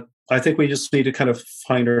 But I think we just need to kind of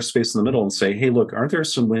find our space in the middle and say, hey, look, aren't there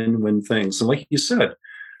some win-win things? And like you said,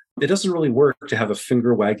 it doesn't really work to have a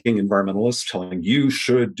finger-wagging environmentalist telling you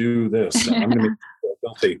should do this. And I'm going to make you feel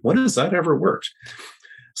guilty. When has that ever worked?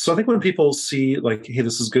 So I think when people see like, hey,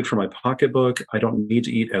 this is good for my pocketbook, I don't need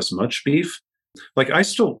to eat as much beef. Like I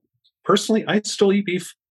still eat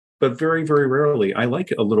beef, but very, very rarely. I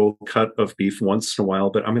like a little cut of beef once in a while,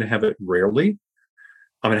 but I'm going to have it rarely.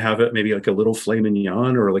 I'm going to have it maybe like a little filet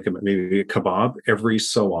mignon or like maybe a kebab every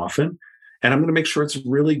so often. And I'm going to make sure it's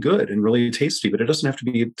really good and really tasty, but it doesn't have to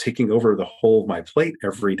be taking over the whole of my plate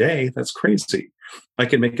every day. That's crazy. I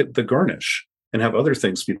can make it the garnish and have other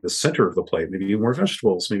things be the center of the plate, maybe more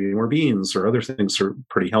vegetables, maybe more beans or other things that are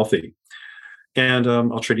pretty healthy. And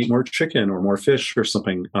I'll try to eat more chicken or more fish or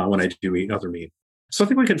something when I do eat other meat. So I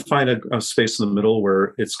think we can find a space in the middle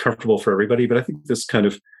where it's comfortable for everybody. But I think this kind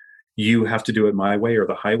of you have to do it my way or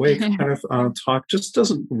the highway kind of talk just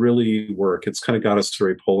doesn't really work. It's kind of got us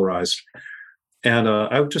very polarized. And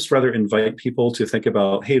I would just rather invite people to think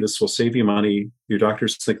about, hey, this will save you money. Your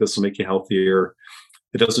doctors think this will make you healthier.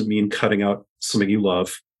 It doesn't mean cutting out something you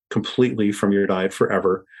love completely from your diet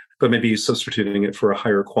forever, but maybe substituting it for a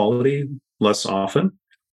higher quality less often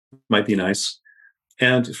might be nice.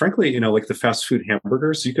 And frankly, like the fast food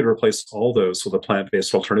hamburgers, you could replace all those with a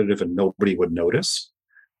plant-based alternative and nobody would notice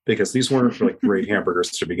because these weren't like great hamburgers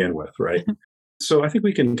to begin with, right? So I think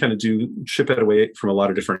we can kind of chip it away from a lot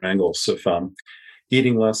of different angles of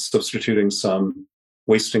eating less, substituting some,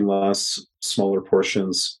 wasting less, smaller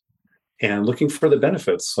portions, and looking for the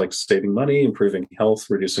benefits like saving money, improving health,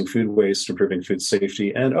 reducing food waste, improving food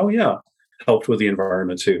safety, and helped with the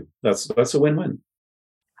environment too. That's a win-win.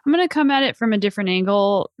 I'm going to come at it from a different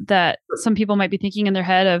angle that some people might be thinking in their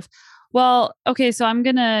head of, well, okay, so I'm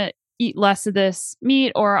going to eat less of this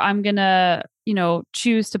meat, or I'm going to,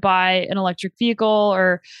 choose to buy an electric vehicle,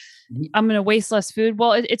 or I'm going to waste less food.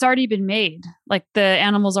 Well, it's already been made. Like the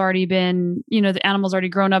animal's already been, the animal's already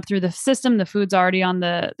grown up through the system. The food's already on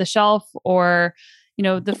the shelf, or,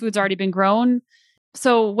 the food's already been grown.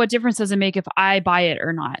 So what difference does it make if I buy it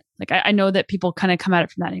or not? Like I know that people kind of come at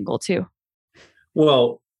it from that angle too.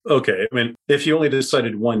 Well, Okay. I mean, if you only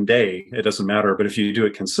decided one day, it doesn't matter. But if you do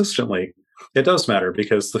it consistently, it does matter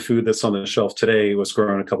because the food that's on the shelf today was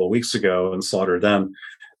grown a couple of weeks ago and slaughtered then.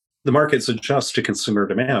 The markets adjust to consumer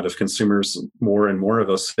demand. If consumers, more and more of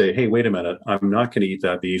us say, hey, wait a minute, I'm not going to eat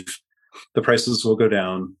that beef, the prices will go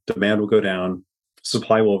down, demand will go down,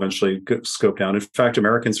 supply will eventually scope down. In fact,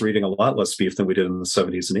 Americans are eating a lot less beef than we did in the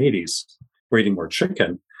 70s and 80s. We're eating more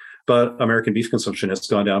chicken. But American beef consumption has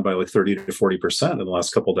gone down by like 30 to 40% in the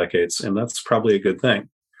last couple of decades. And that's probably a good thing.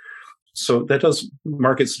 So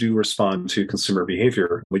markets do respond to consumer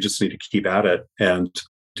behavior. We just need to keep at it and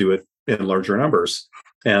do it in larger numbers.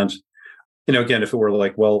 And, again, if it were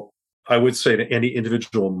like, well, I would say to any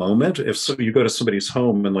individual moment, if you go to somebody's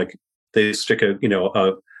home and like they stick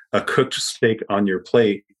a cooked steak on your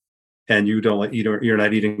plate and you're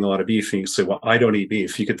not eating a lot of beef and you say, well, I don't eat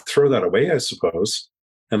beef, you could throw that away, I suppose.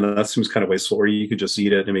 And that seems kind of wasteful. Or you could just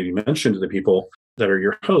eat it and maybe mention to the people that are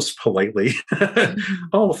your host politely,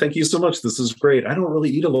 oh, thank you so much. This is great. I don't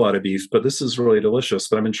really eat a lot of beef, but this is really delicious.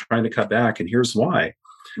 But I've been trying to cut back, and here's why.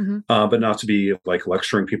 Mm-hmm. But not to be like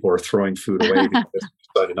lecturing people or throwing food away because they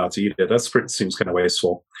decided not to eat it. Seems kind of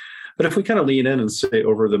wasteful. But if we kind of lean in and say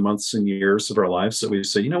over the months and years of our lives that we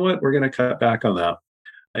say, you know what, we're going to cut back on that.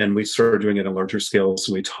 And we start doing it on larger scales.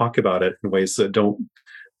 And we talk about it in ways that don't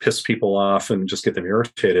piss people off and just get them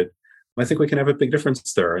irritated. I think we can have a big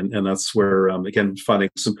difference there. And that's where, again, finding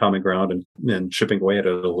some common ground and chipping away at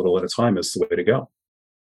it a little at a time is the way to go.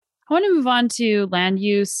 I want to move on to land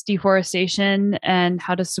use, deforestation, and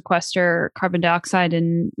how to sequester carbon dioxide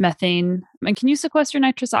and methane. And can you sequester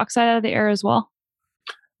nitrous oxide out of the air as well?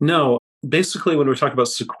 No. Basically, when we talk about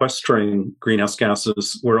sequestering greenhouse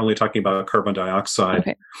gases, we're only talking about carbon dioxide.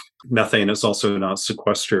 Okay. Methane is also not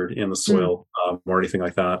sequestered in the soil or anything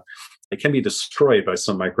like that. It can be destroyed by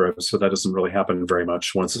some microbes, but that doesn't really happen very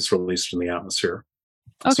much once it's released in the atmosphere.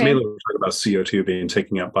 Okay. So mainly we're talking about CO2 being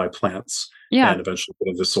taken up by plants and eventually put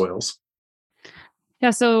into soils.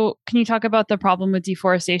 Yeah. So can you talk about the problem with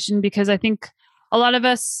deforestation? Because I think a lot of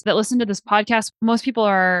us that listen to this podcast, most people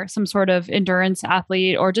are some sort of endurance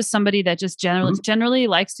athlete or just somebody that just generally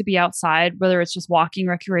likes to be outside, whether it's just walking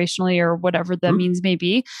recreationally or whatever the means may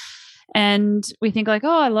be. And we think like,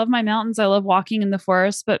 oh, I love my mountains. I love walking in the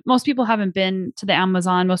forest. But most people haven't been to the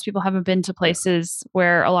Amazon. Most people haven't been to places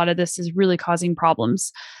where a lot of this is really causing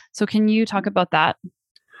problems. So can you talk about that?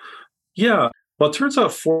 Yeah. Well, it turns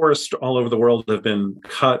out forests all over the world have been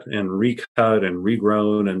cut and recut and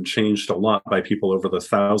regrown and changed a lot by people over the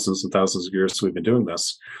thousands and thousands of years we've been doing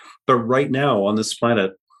this. But right now on this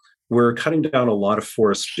planet, we're cutting down a lot of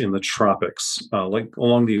forest in the tropics, like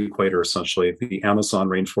along the equator, essentially. The Amazon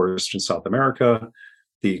rainforest in South America,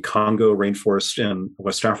 the Congo rainforest and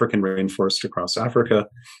West African rainforest across Africa,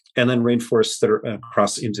 and then rainforests that are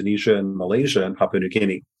across Indonesia and Malaysia and Papua New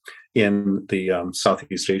Guinea in the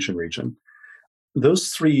Southeast Asian region. Those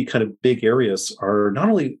three kind of big areas are not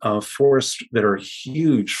only forests that are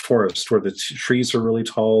huge forests where the trees are really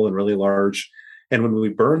tall and really large, and when we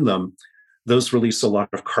burn them, those release a lot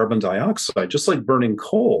of carbon dioxide, just like burning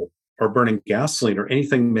coal or burning gasoline or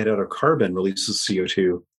anything made out of carbon releases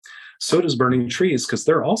CO2. So does burning trees because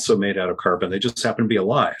they're also made out of carbon. They just happen to be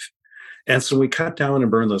alive. And so we cut down and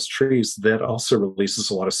burn those trees, that also releases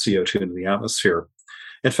a lot of CO2 into the atmosphere.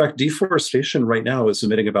 In fact, deforestation right now is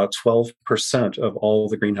emitting about 12% of all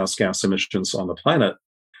the greenhouse gas emissions on the planet.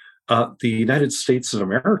 The United States of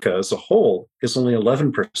America as a whole is only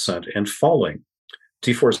 11% and falling.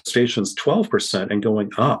 Deforestation is 12% and going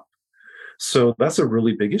up. So that's a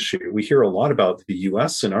really big issue. We hear a lot about the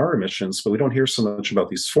US and our emissions, but we don't hear so much about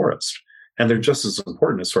these forests. And they're just as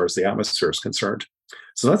important as far as the atmosphere is concerned.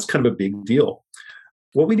 So that's kind of a big deal.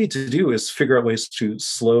 What we need to do is figure out ways to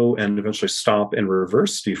slow and eventually stop and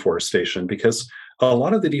reverse deforestation, because a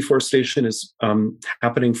lot of the deforestation is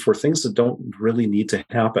happening for things that don't really need to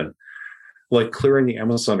happen, like clearing the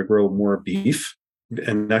Amazon to grow more beef,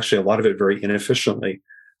 and actually a lot of it very inefficiently.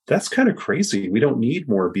 That's kind of crazy. We don't need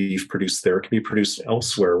more beef produced there. It can be produced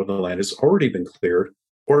elsewhere where the land has already been cleared,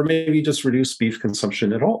 or maybe just reduce beef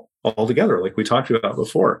consumption at all altogether, like we talked about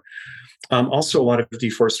before. Also, a lot of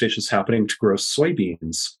deforestation is happening to grow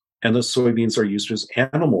soybeans, and those soybeans are used as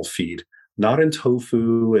animal feed, not in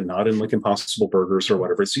tofu and not in like Impossible Burgers or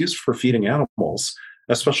whatever. It's used for feeding animals,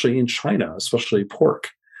 especially in China, especially pork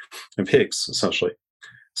and pigs, essentially.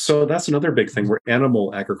 So that's another big thing where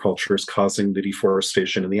animal agriculture is causing the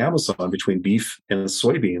deforestation in the Amazon between beef and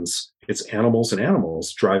soybeans. It's animals and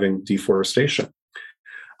animals driving deforestation.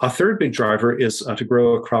 A third big driver is to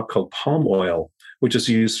grow a crop called palm oil, which is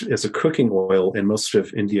used as a cooking oil in most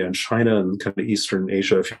of India and China and kind of Eastern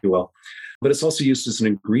Asia, if you will. But it's also used as an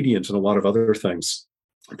ingredient in a lot of other things.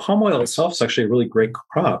 palm oil itself is actually a really great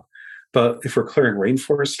crop. But if we're clearing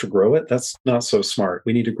rainforests to grow it, that's not so smart.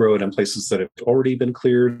 We need to grow it in places that have already been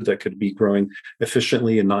cleared, that could be growing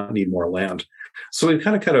efficiently and not need more land. So we've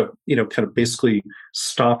kind of basically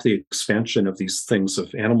stop the expansion of these things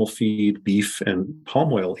of animal feed, beef, and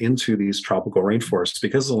palm oil into these tropical rainforests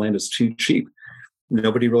because the land is too cheap.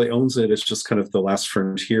 Nobody really owns it. It's just kind of the last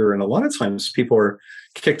frontier. And a lot of times people are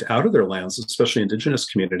kicked out of their lands, especially indigenous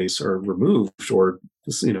communities, are removed or,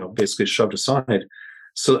 basically shoved aside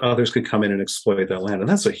so others could come in and exploit that land. And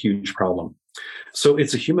that's a huge problem. So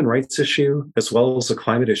it's a human rights issue as well as a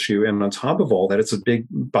climate issue. And on top of all that, it's a big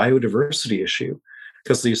biodiversity issue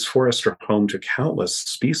because these forests are home to countless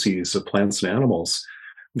species of plants and animals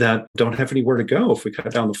that don't have anywhere to go if we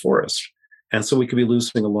cut down the forest. And so we could be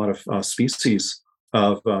losing a lot of species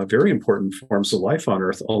of very important forms of life on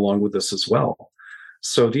Earth along with this as well.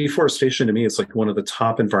 So deforestation to me is like one of the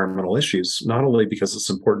top environmental issues, not only because it's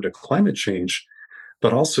important to climate change,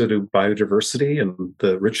 but also to biodiversity and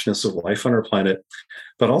the richness of life on our planet,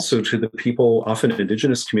 but also to the people, often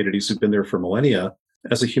indigenous communities who've been there for millennia,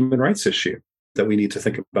 as a human rights issue that we need to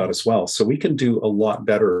think about as well. So we can do a lot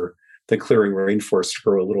better than clearing rainforests to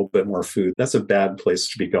grow a little bit more food. That's a bad place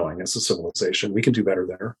to be going as a civilization. We can do better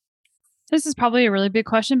there. This is probably a really big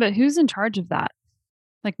question, but who's in charge of that?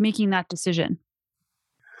 Like making that decision?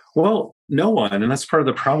 Well, no one, and that's part of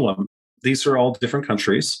the problem. These are all different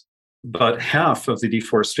countries. But half of the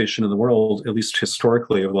deforestation in the world, at least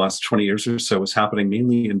historically over the last 20 years or so, is happening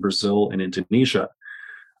mainly in Brazil and Indonesia.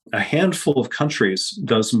 A handful of countries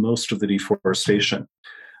does most of the deforestation.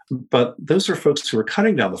 But those are folks who are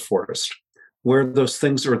cutting down the forest. Where those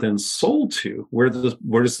things are then sold to, where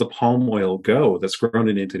does the palm oil go that's grown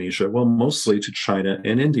in Indonesia? Well, mostly to China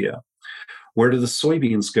and India. Where do the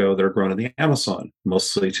soybeans go that are grown in the Amazon?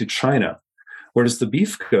 Mostly to China. Where does the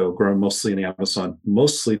beef go, grown mostly in the Amazon?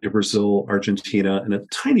 Mostly to Brazil, Argentina, and a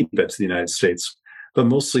tiny bit to the United States, but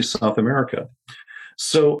mostly South America.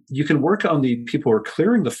 So you can work on the people who are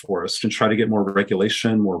clearing the forest and try to get more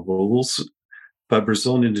regulation, more rules. But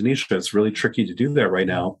Brazil and Indonesia, it's really tricky to do that right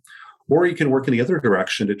now. Or you can work in the other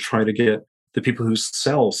direction to try to get the people who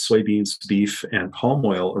sell soybeans, beef, and palm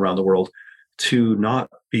oil around the world to not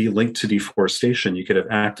be linked to deforestation. You could have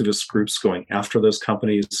activist groups going after those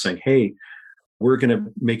companies saying, hey, we're going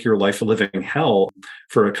to make your life a living hell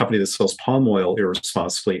for a company that sells palm oil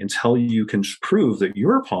irresponsibly until you can prove that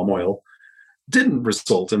your palm oil didn't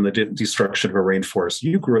result in the destruction of a rainforest.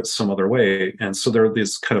 You grew it some other way. And so there are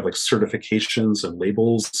these kind of like certifications and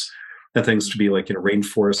labels and things to be like,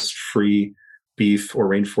 rainforest-free beef or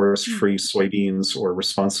rainforest-free soybeans or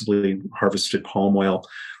responsibly harvested palm oil.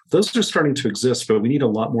 Those are starting to exist, but we need a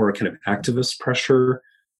lot more kind of activist pressure,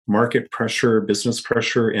 market pressure, business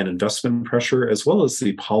pressure, and investment pressure, as well as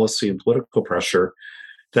the policy and political pressure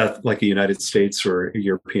that like the United States or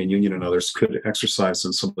European Union and others could exercise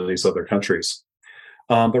in some of these other countries.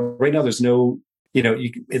 But right now there's no,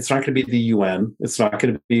 it's not going to be the UN. It's not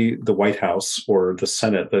going to be the White House or the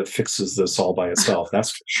Senate that fixes this all by itself.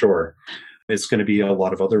 That's for sure. It's going to be a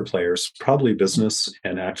lot of other players, probably business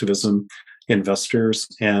and activism, investors,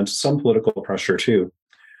 and some political pressure too.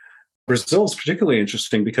 Brazil is particularly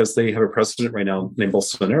interesting because they have a president right now named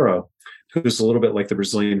Bolsonaro, who's a little bit like the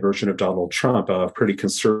Brazilian version of Donald Trump, pretty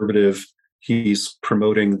conservative. He's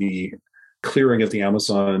promoting the clearing of the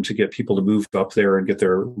Amazon to get people to move up there and get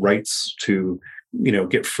their rights to,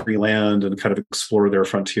 get free land and kind of explore their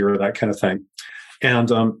frontier, that kind of thing.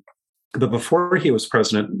 And but before he was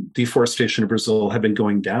president, deforestation in Brazil had been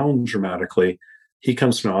going down dramatically. He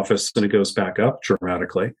comes from office and it goes back up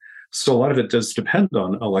dramatically. So a lot of it does depend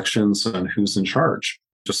on elections and who's in charge.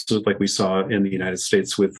 Just like we saw in the United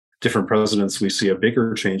States with different presidents, we see a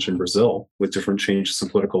bigger change in Brazil with different changes in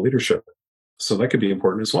political leadership. So that could be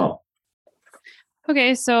important as well.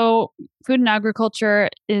 Okay, so food and agriculture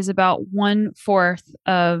is about 1/4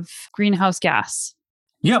 of greenhouse gas.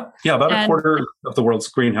 Yep. Yeah, about a quarter of the world's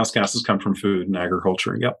greenhouse gases come from food and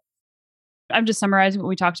agriculture. Yep. I'm just summarizing what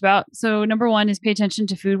we talked about. So number 1 is pay attention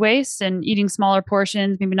to food waste and eating smaller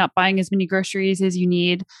portions, maybe not buying as many groceries as you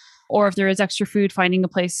need. Or if there is extra food, finding a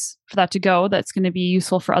place for that to go that's going to be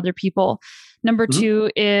useful for other people. Number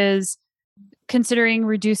 2 is considering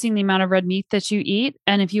reducing the amount of red meat that you eat.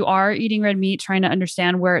 And if you are eating red meat, trying to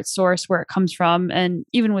understand where it's sourced, where it comes from, and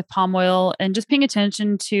even with palm oil, and just paying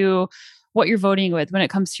attention to what you're voting with when it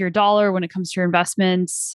comes to your dollar, when it comes to your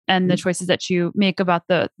investments, and the choices that you make about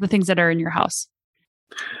the things that are in your house.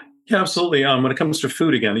 Yeah, absolutely. When it comes to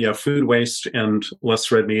food, again, food waste and less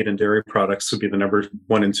red meat and dairy products would be the number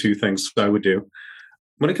 1 and 2 things I would do.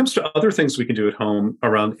 When it comes to other things we can do at home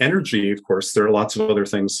around energy, of course, there are lots of other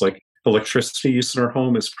things like Electricity use in our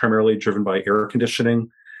home is primarily driven by air conditioning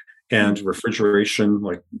and refrigeration.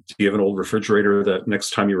 Like, do you have an old refrigerator that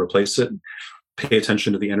next time you replace it, pay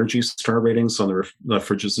attention to the Energy Star ratings on the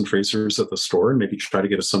fridges and freezers at the store and maybe try to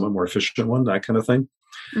get a somewhat more efficient one, that kind of thing.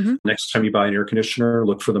 Mm-hmm. Next time you buy an air conditioner,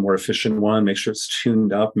 look for the more efficient one, make sure it's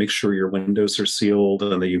tuned up, make sure your windows are sealed,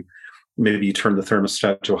 and that maybe you turn the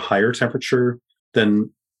thermostat to a higher temperature than,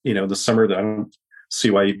 in the summer. I don't see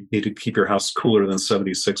why you need to keep your house cooler than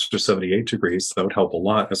 76 or 78 degrees. That would help a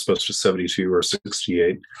lot, as opposed to 72 or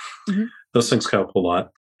 68. Mm-hmm. Those things help a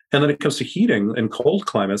lot. And then it comes to heating. In cold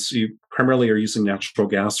climates, you primarily are using natural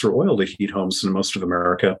gas or oil to heat homes in most of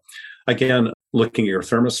America. Again, looking at your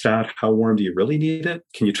thermostat, how warm do you really need it?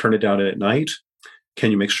 Can you turn it down at night?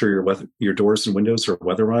 Can you make sure your doors and windows are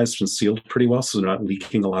weatherized and sealed pretty well so they're not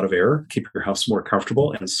leaking a lot of air? Keep your house more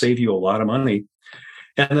comfortable and save you a lot of money.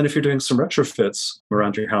 And then if you're doing some retrofits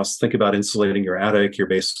around your house, think about insulating your attic, your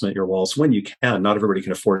basement, your walls when you can. Not everybody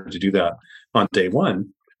can afford to do that on day one,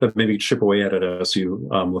 but maybe chip away at it as you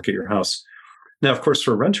look at your house. Now, of course,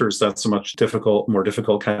 for renters, that's a much more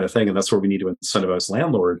difficult kind of thing. And that's where we need to incentivize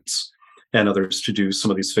landlords and others to do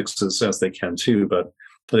some of these fixes as they can too. But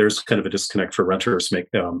there's kind of a disconnect for renters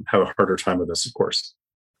have a harder time with this, of course.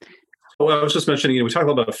 Well, I was just mentioning, we talked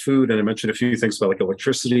about food, and I mentioned a few things about like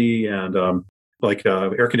electricity and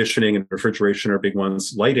air conditioning and refrigeration are big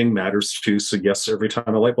ones. Lighting matters too. So yes, every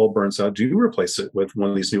time a light bulb burns out, do replace it with one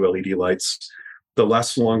of these new LED lights. They'll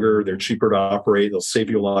last longer. They're cheaper to operate. They'll save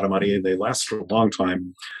you a lot of money. They last for a long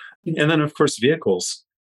time. And then, of course, vehicles.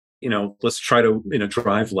 Let's try to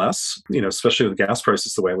drive less. Especially with gas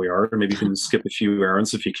prices the way we are. Or maybe you can skip a few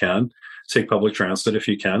errands if you can. Take public transit if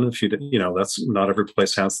you can. If that's not every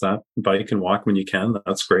place has that. Bike and walk when you can.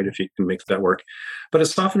 That's great if you can make that work. But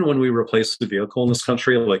it's often when we replace the vehicle in this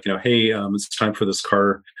country, like hey, it's time for this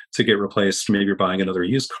car to get replaced. Maybe you're buying another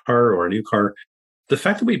used car or a new car. The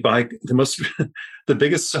fact that we buy the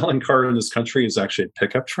biggest selling car in this country is actually a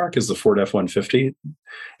pickup truck, is the Ford F-150.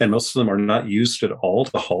 And most of them are not used at all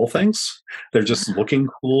to haul things. They're just looking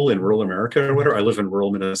cool in rural America or whatever. I live in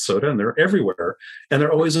rural Minnesota and they're everywhere and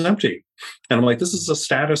they're always empty. And I'm like, this is a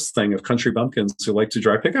status thing of country bumpkins who like to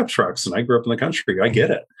drive pickup trucks. And I grew up in the country. I get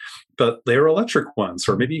it. But they're electric ones.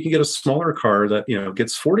 Or maybe you can get a smaller car that,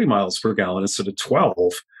 gets 40 miles per gallon instead of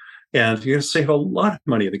 12. And you're going to save a lot of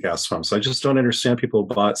money at the gas pumps. I just don't understand people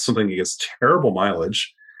who bought something that gets terrible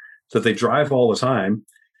mileage, that they drive all the time,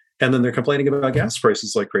 and then they're complaining about gas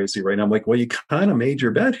prices like crazy right now. I'm like, well, you kind of made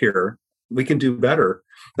your bed here. We can do better.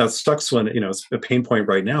 Now, it sucks when, it's a pain point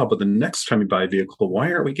right now, but the next time you buy a vehicle, why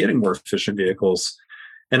aren't we getting more efficient vehicles?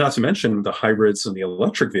 And not to mention the hybrids and the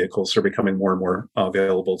electric vehicles are becoming more and more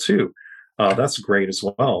available too. That's great as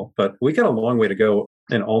well. But we got a long way to go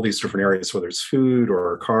in all these different areas, whether it's food or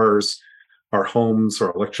our cars, our homes,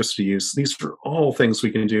 or electricity use. These are all things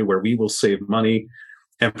we can do where we will save money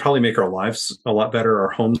and probably make our lives a lot better, our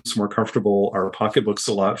homes more comfortable, our pocketbooks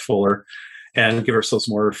a lot fuller, and give ourselves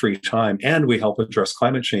more free time. And we help address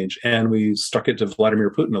climate change. And we stuck it to Vladimir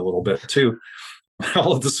Putin a little bit too,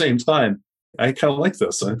 all at the same time. I kind of like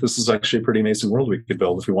this. I think this is actually a pretty amazing world we could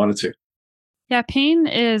build if we wanted to. Yeah, pain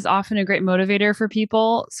is often a great motivator for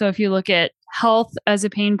people. So if you look at health as a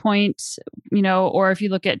pain point, or if you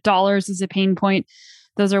look at dollars as a pain point,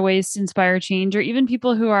 those are ways to inspire change. Or even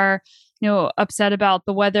people who are, upset about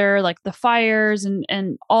the weather, like the fires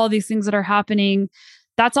and all these things that are happening,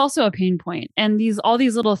 that's also a pain point. And all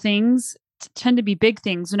these little things tend to be big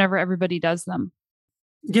things whenever everybody does them.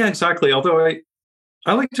 Yeah, exactly. Although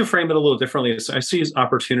I like to frame it a little differently. I see as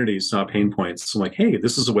opportunities, not pain points. I'm like, hey,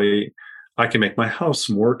 this is a way I can make my house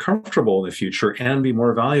more comfortable in the future and be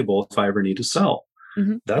more valuable if I ever need to sell.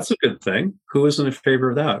 Mm-hmm. That's a good thing. Who isn't in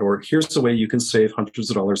favor of that? Or here's the way you can save hundreds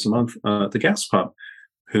of dollars a month at the gas pump.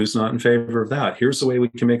 Who's not in favor of that? Here's the way we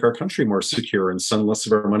can make our country more secure and send less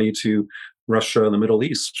of our money to Russia and the Middle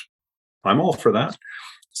East. I'm all for that.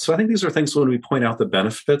 So I think these are things when we point out the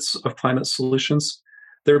benefits of climate solutions,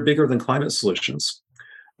 they're bigger than climate solutions.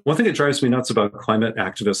 One thing that drives me nuts about climate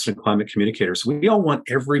activists and climate communicators, we all want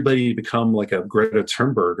everybody to become like a Greta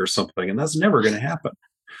Thunberg or something, and that's never going to happen.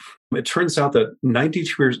 It turns out that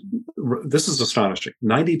 92%, this is astonishing,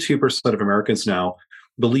 92% of Americans now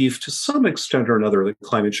believe to some extent or another that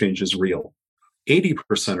climate change is real.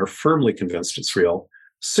 80% are firmly convinced it's real.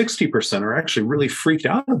 60% are actually really freaked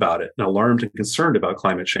out about it and alarmed and concerned about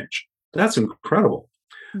climate change. That's incredible.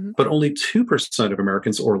 Mm-hmm. But only 2% of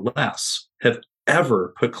Americans or less have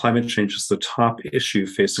ever put climate change as the top issue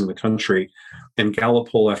facing the country in Gallup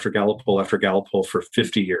poll after Gallup poll after Gallup poll for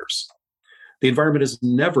 50 years. The environment is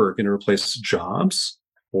never going to replace jobs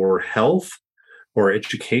or health or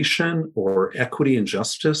education or equity and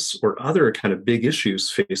justice or other kind of big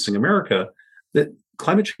issues facing America, that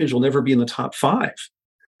climate change will never be in the top 5.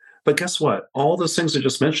 But guess what? All those things I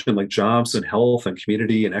just mentioned, like jobs and health and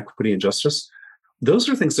community and equity and justice, those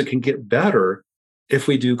are things that can get better if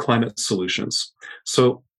we do climate solutions.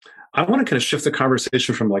 So I want to kind of shift the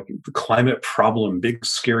conversation from like the climate problem, big,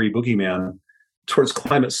 scary boogeyman, towards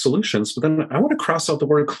climate solutions. But then I want to cross out the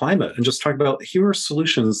word climate and just talk about, here are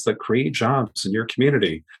solutions that create jobs in your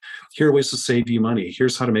community. Here are ways to save you money.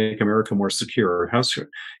 Here's how to make America more secure.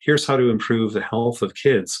 Here's how to improve the health of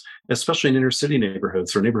kids, especially in inner city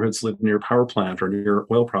neighborhoods or neighborhoods live near power plant or near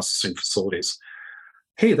oil processing facilities.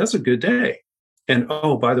 Hey, that's a good day. And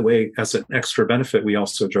oh, by the way, as an extra benefit, we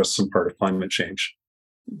also address some part of climate change.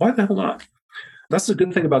 Why the hell not? That's the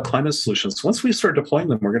good thing about climate solutions. Once we start deploying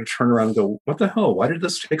them, we're going to turn around and go, what the hell? Why did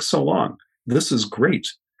this take so long? This is great.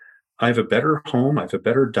 I have a better home. I have a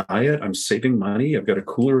better diet. I'm saving money. I've got a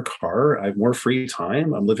cooler car. I have more free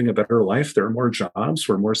time. I'm living a better life. There are more jobs.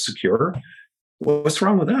 We're more secure. What's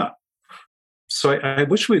wrong with that? So I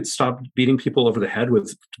wish we'd stop beating people over the head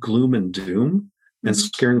with gloom and doom and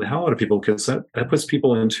scaring the hell out of people, because that puts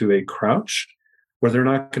people into a crouch where they're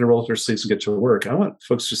not going to roll up their sleeves and get to work. I want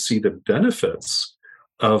folks to see the benefits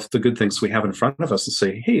of the good things we have in front of us and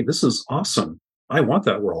say, hey, this is awesome. I want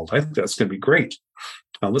that world. I think that's going to be great.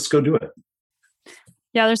 Let's go do it.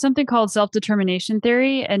 Yeah, there's something called self-determination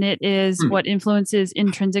theory, and it is what influences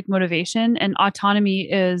intrinsic motivation. And autonomy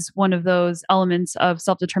is one of those elements of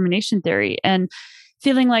self-determination theory. And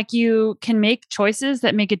feeling like you can make choices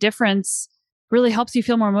that make a difference really helps you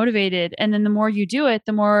feel more motivated. And then the more you do it,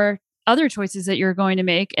 the more other choices that you're going to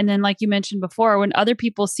make. And then, like you mentioned before, when other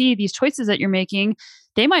people see these choices that you're making,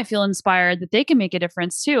 they might feel inspired that they can make a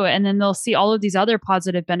difference too. And then they'll see all of these other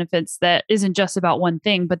positive benefits that isn't just about one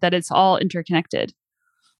thing, but that it's all interconnected.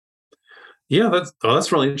 Yeah,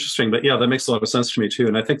 that's really interesting. But yeah, that makes a lot of sense to me too.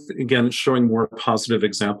 And I think, again, showing more positive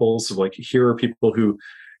examples of like, here are people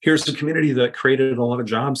here's a community that created a lot of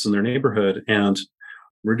jobs in their neighborhood and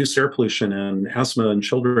reduced air pollution and asthma in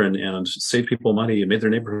children and saved people money and made their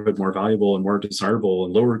neighborhood more valuable and more desirable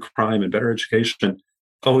and lowered crime and better education.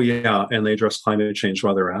 Oh yeah, and they address climate change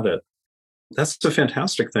while they're at it. That's a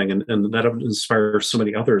fantastic thing. And that inspires so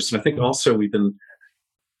many others. And I think also we've been,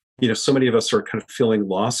 so many of us are kind of feeling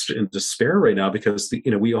lost in despair right now because,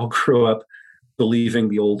 we all grew up believing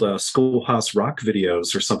the old Schoolhouse Rock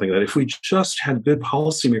videos or something, that if we just had good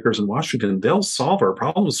policymakers in Washington, they'll solve our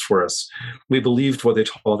problems for us. We believed what they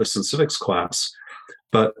taught us in civics class,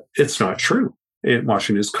 but it's not true.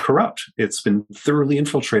 Washington is corrupt. It's been thoroughly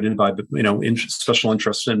infiltrated by, special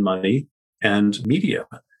interest in money and media.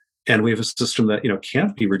 And we have a system that,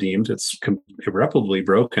 can't be redeemed. It's irreparably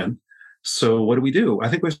broken. So what do? I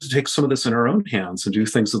think we have to take some of this in our own hands and do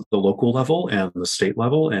things at the local level and the state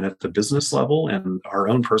level and at the business level and our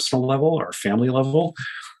own personal level, our family level.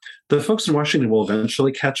 The folks in Washington will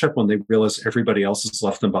eventually catch up when they realize everybody else has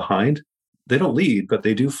left them behind. They don't lead, but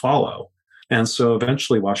they do follow. And so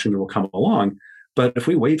eventually Washington will come along. But if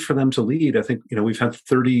we wait for them to lead, I think, we've had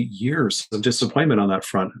 30 years of disappointment on that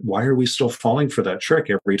front. Why are we still falling for that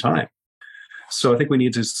trick every time? So I think we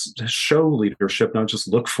need to show leadership, not just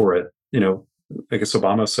look for it. I guess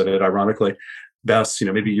Obama said it ironically best,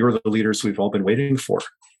 maybe you're the leaders we've all been waiting for.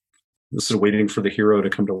 Instead of waiting for the hero to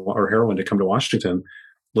come to, or heroine to come to Washington,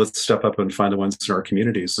 let's step up and find the ones in our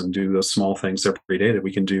communities and do those small things every day that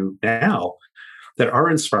we can do now that are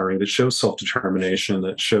inspiring, that show self-determination,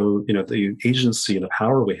 that show, the agency and the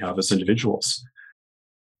power we have as individuals.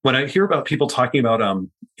 When I hear about people talking about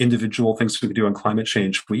individual things we could do on climate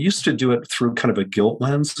change, we used to do it through kind of a guilt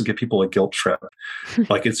lens to give people a guilt trip.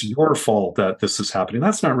 Like, it's your fault that this is happening.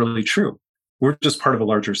 That's not really true. We're just part of a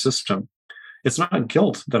larger system. It's not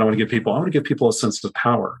guilt that I want to give people. I want to give people a sense of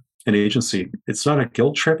power and agency. It's not a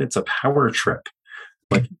guilt trip. It's a power trip.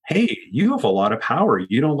 Like, hey, you have a lot of power.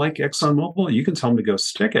 You don't like ExxonMobil? You can tell them to go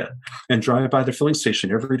stick it and drive by the filling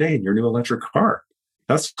station every day in your new electric car.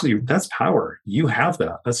 That's power. You have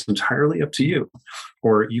that. That's entirely up to you.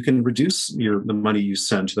 Or you can reduce the money you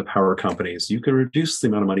send to the power companies. You can reduce the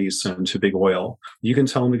amount of money you send to big oil. You can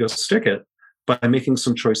tell them to go stick it by making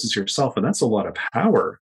some choices yourself. And that's a lot of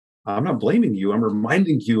power. I'm not blaming you. I'm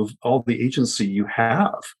reminding you of all the agency you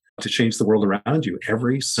have to change the world around you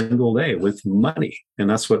every single day with money. And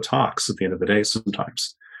that's what talks at the end of the day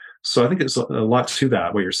sometimes. So I think it's a lot to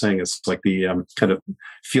that. What you're saying is like the kind of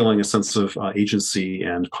feeling a sense of agency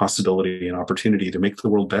and possibility and opportunity to make the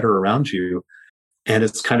world better around you. And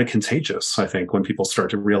it's kind of contagious, I think, when people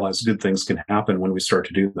start to realize good things can happen when we start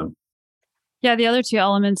to do them. Yeah, the other two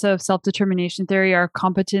elements of self-determination theory are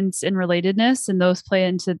competence and relatedness, and those play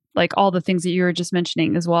into like all the things that you were just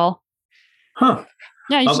mentioning as well. Huh.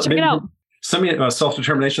 Yeah, you should check it Maybe out. send me a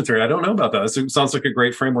self-determination theory. I don't know about that. It sounds like a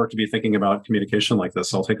great framework to be thinking about communication like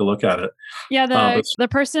this. I'll take a look at it. Yeah, But the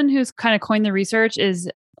person who's kind of coined the research is,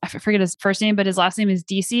 I forget his first name, but his last name is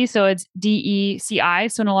DC. So it's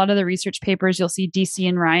DECI. So in a lot of the research papers, you'll see DC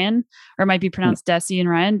and Ryan, or it might be pronounced Deci and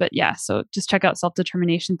Ryan. But yeah, so just check out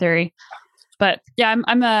self-determination theory. But yeah,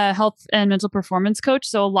 I'm a health and mental performance coach.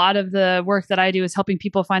 So a lot of the work that I do is helping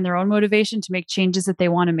people find their own motivation to make changes that they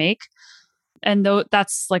want to make. And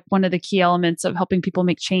that's like one of the key elements of helping people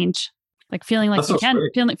make change, like feeling like you can,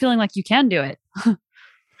 feeling like you can do it.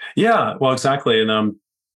 Yeah, well, exactly. And I'm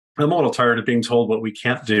a little tired of being told what we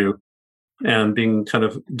can't do and being kind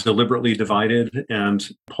of deliberately divided and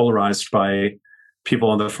polarized by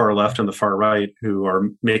people on the far left and the far right who are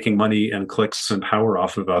making money and clicks and power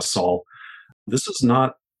off of us all. This is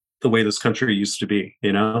not the way this country used to be,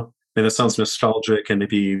 you know? And it sounds nostalgic and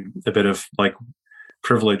maybe a bit of like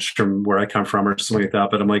privilege from where I come from or something like that.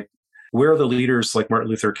 But I'm like, where are the leaders like Martin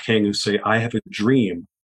Luther King who say, I have a dream?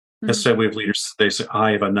 Mm-hmm. Instead, we have leaders, they say,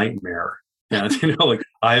 I have a nightmare. And, like,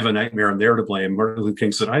 I have a nightmare and they're to blame. Martin Luther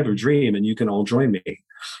King said, I have a dream and you can all join me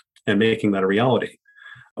in making that a reality.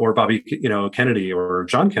 Or Bobby, Kennedy or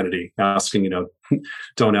John Kennedy asking,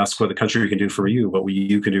 don't ask what the country can do for you, but what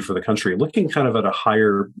you can do for the country. Looking kind of at a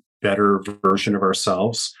higher, better version of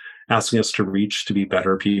ourselves, asking us to reach, to be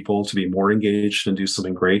better people, to be more engaged and do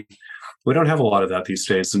something great. We don't have a lot of that these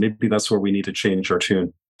days. And maybe that's where we need to change our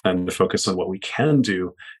tune and to focus on what we can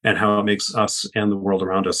do and how it makes us and the world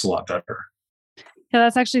around us a lot better. Yeah,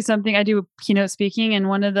 that's actually something I do keynote speaking. And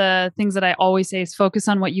one of the things that I always say is focus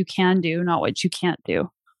on what you can do, not what you can't do.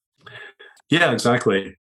 Yeah,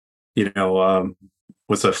 exactly.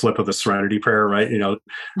 With a flip of the serenity prayer, right?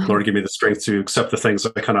 Lord, give me the strength to accept the things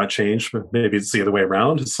that I cannot change. But maybe it's the other way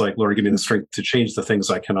around. It's like, Lord, give me the strength to change the things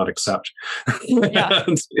I cannot accept. Yeah.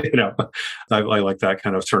 And, I like that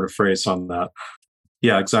kind of turn of phrase on that.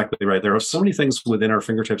 Yeah, exactly right. There are so many things within our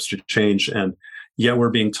fingertips to change. And yet we're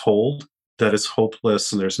being told that it's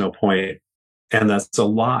hopeless and there's no point. And that's a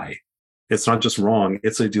lie. It's not just wrong,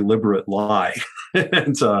 it's a deliberate lie.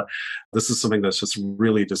 And this is something that's just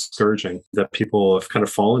really discouraging that people have kind of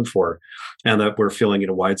fallen for, and that we're feeling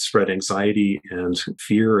widespread anxiety and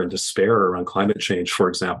fear and despair around climate change, for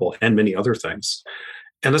example, and many other things.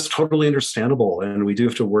 And that's totally understandable. And we do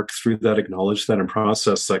have to work through that, acknowledge that, and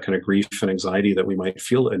process that kind of grief and anxiety that we might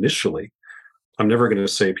feel initially. I'm never going to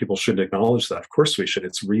say people shouldn't acknowledge that. Of course we should.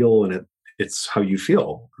 It's real and it's how you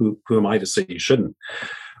feel. Who am I to say you shouldn't?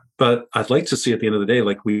 But I'd like to see at the end of the day,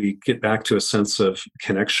 like, we get back to a sense of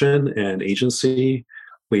connection and agency.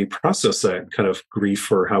 We process that kind of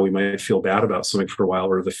grief or how we might feel bad about something for a while,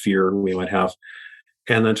 or the fear we might have,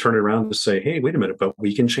 and then turn it around to say, hey, wait a minute, but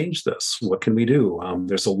we can change this. What can we do?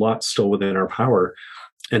 There's a lot still within our power.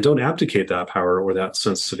 And don't abdicate that power or that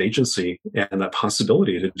sense of agency and that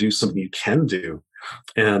possibility to do something you can do.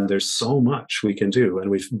 And there's so much we can do,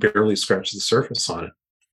 and we've barely scratched the surface on it.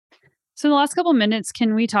 So in the last couple of minutes,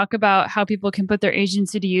 can we talk about how people can put their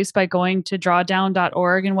agency to use by going to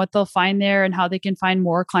drawdown.org and what they'll find there and how they can find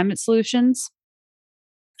more climate solutions?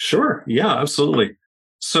 Sure. Yeah, absolutely.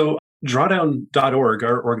 So drawdown.org,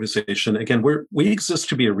 our organization, again, we exist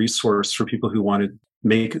to be a resource for people who want to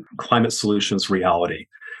make climate solutions reality.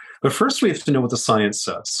 But first, we have to know what the science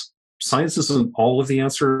says. Science isn't all of the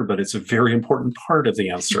answer, but it's a very important part of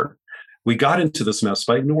the answer. We got into this mess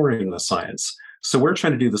by ignoring the science. So we're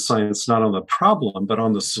trying to do the science not on the problem, but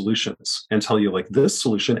on the solutions, and tell you, like, this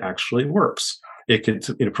solution actually works. It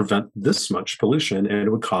could prevent this much pollution, and it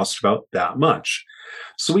would cost about that much.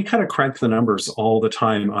 So we kind of crank the numbers all the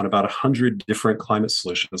time on about 100 different climate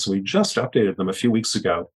solutions. We just updated them a few weeks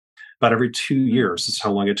ago. About every 2 years is how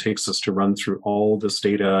long it takes us to run through all this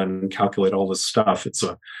data and calculate all this stuff. It's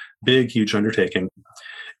a big, huge undertaking.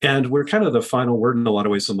 And we're kind of the final word in a lot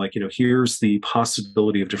of ways. I'm like, here's the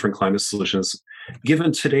possibility of different climate solutions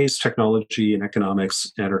given today's technology and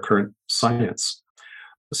economics and our current science.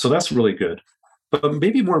 So that's really good. But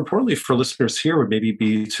maybe more importantly for listeners here would maybe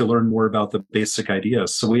be to learn more about the basic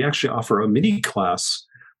ideas. So we actually offer a mini class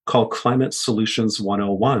called Climate Solutions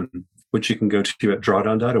 101, which you can go to at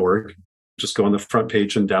drawdown.org. Just go on the front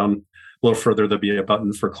page and down a little further, there'll be a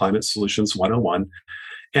button for Climate Solutions 101.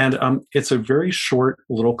 And it's a very short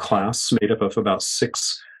little class made up of about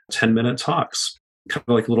 6 10-minute talks, kind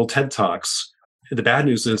of like little TED Talks. The bad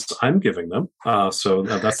news is I'm giving them. So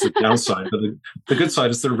that's the downside. But the good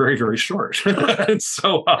side is they're very, very short. And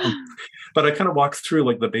so, but I kind of walk through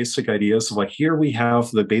like the basic ideas of like, here we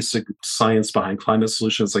have the basic science behind climate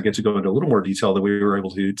solutions. I get to go into a little more detail than we were able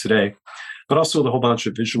to do today, but also the whole bunch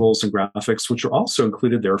of visuals and graphics, which are also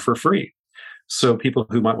included there for free. So people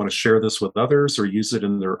who might want to share this with others or use it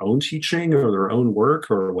in their own teaching or their own work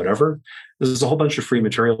or whatever, there's a whole bunch of free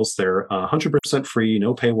materials there, 100% free,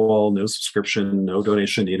 no paywall, no subscription, no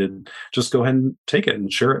donation needed. Just go ahead and take it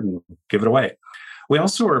and share it and give it away. We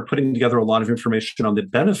also are putting together a lot of information on the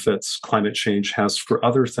benefits climate change has for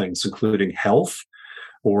other things, including health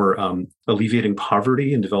or alleviating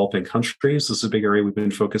poverty in developing countries. This is a big area we've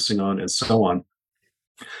been focusing on, and so on.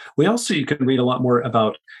 You can read a lot more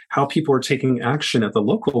about how people are taking action at the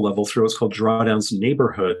local level through what's called Drawdown's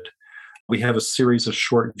Neighborhood. We have a series of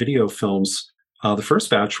short video films. The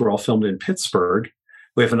first batch were all filmed in Pittsburgh.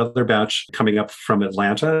 We have another batch coming up from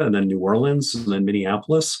Atlanta and then New Orleans and then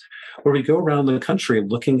Minneapolis, where we go around the country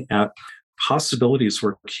looking at possibilities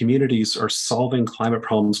where communities are solving climate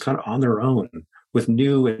problems kind of on their own with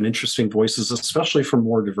new and interesting voices, especially from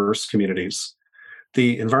more diverse communities.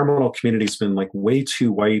 The environmental community's been like way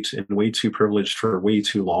too white and way too privileged for way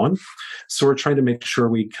too long. So we're trying to make sure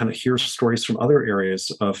we kind of hear stories from other areas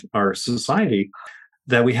of our society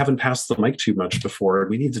that we haven't passed the mic too much before.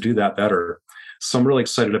 We need to do that better. So I'm really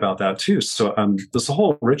excited about that too. So there's a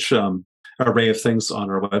whole rich array of things on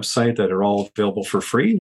our website that are all available for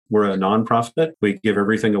free. We're a nonprofit. We give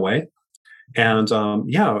everything away. And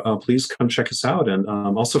please come check us out. And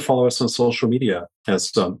also follow us on social media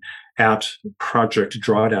as at Project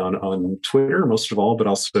Drawdown on Twitter, most of all, but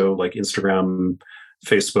also like Instagram,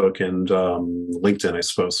 Facebook, and LinkedIn, I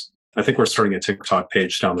suppose. I think we're starting a TikTok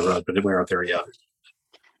page down the road, but we aren't there yet.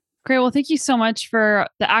 Great. Well, thank you so much for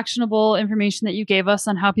the actionable information that you gave us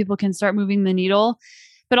on how people can start moving the needle,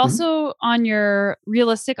 but also on your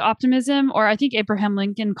realistic optimism, or I think Abraham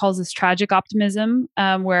Lincoln calls this tragic optimism,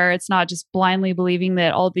 where it's not just blindly believing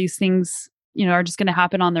that all of these things, are just going to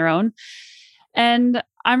happen on their own. And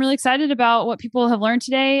I'm really excited about what people have learned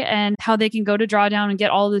today and how they can go to Drawdown and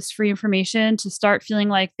get all this free information to start feeling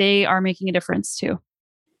like they are making a difference too.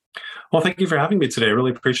 Well, thank you for having me today. I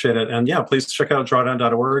really appreciate it. And please check out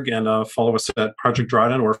drawdown.org and follow us at Project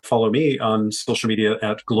Drawdown, or follow me on social media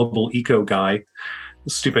at Global Eco Guy.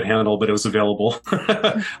 Stupid handle, but it was available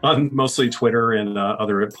on mostly Twitter and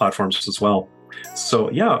other platforms as well. So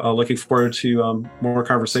looking forward to more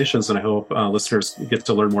conversations, and I hope listeners get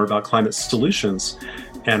to learn more about climate solutions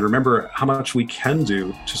and remember how much we can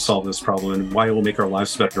do to solve this problem and why it will make our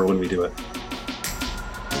lives better when we do it.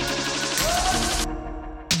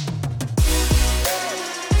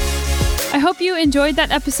 I hope you enjoyed that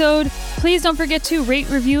episode. Please don't forget to rate,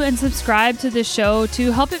 review, and subscribe to this show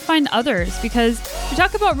to help it find others, because we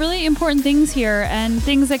talk about really important things here and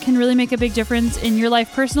things that can really make a big difference in your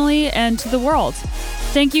life personally and to the world.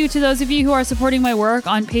 Thank you to those of you who are supporting my work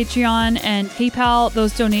on Patreon and PayPal.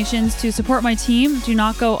 Those donations to support my team do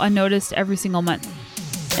not go unnoticed every single month.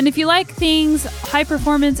 And if you like things high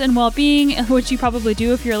performance and well-being, which you probably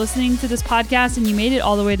do if you're listening to this podcast and you made it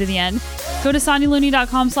all the way to the end, go to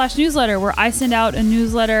sonyalooney.com/newsletter, where I send out a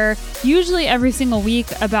newsletter usually every single week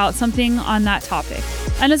about something on that topic.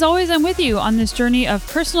 And as always, I'm with you on this journey of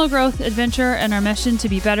personal growth, adventure, and our mission to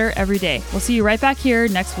be better every day. We'll see you right back here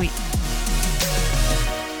next week.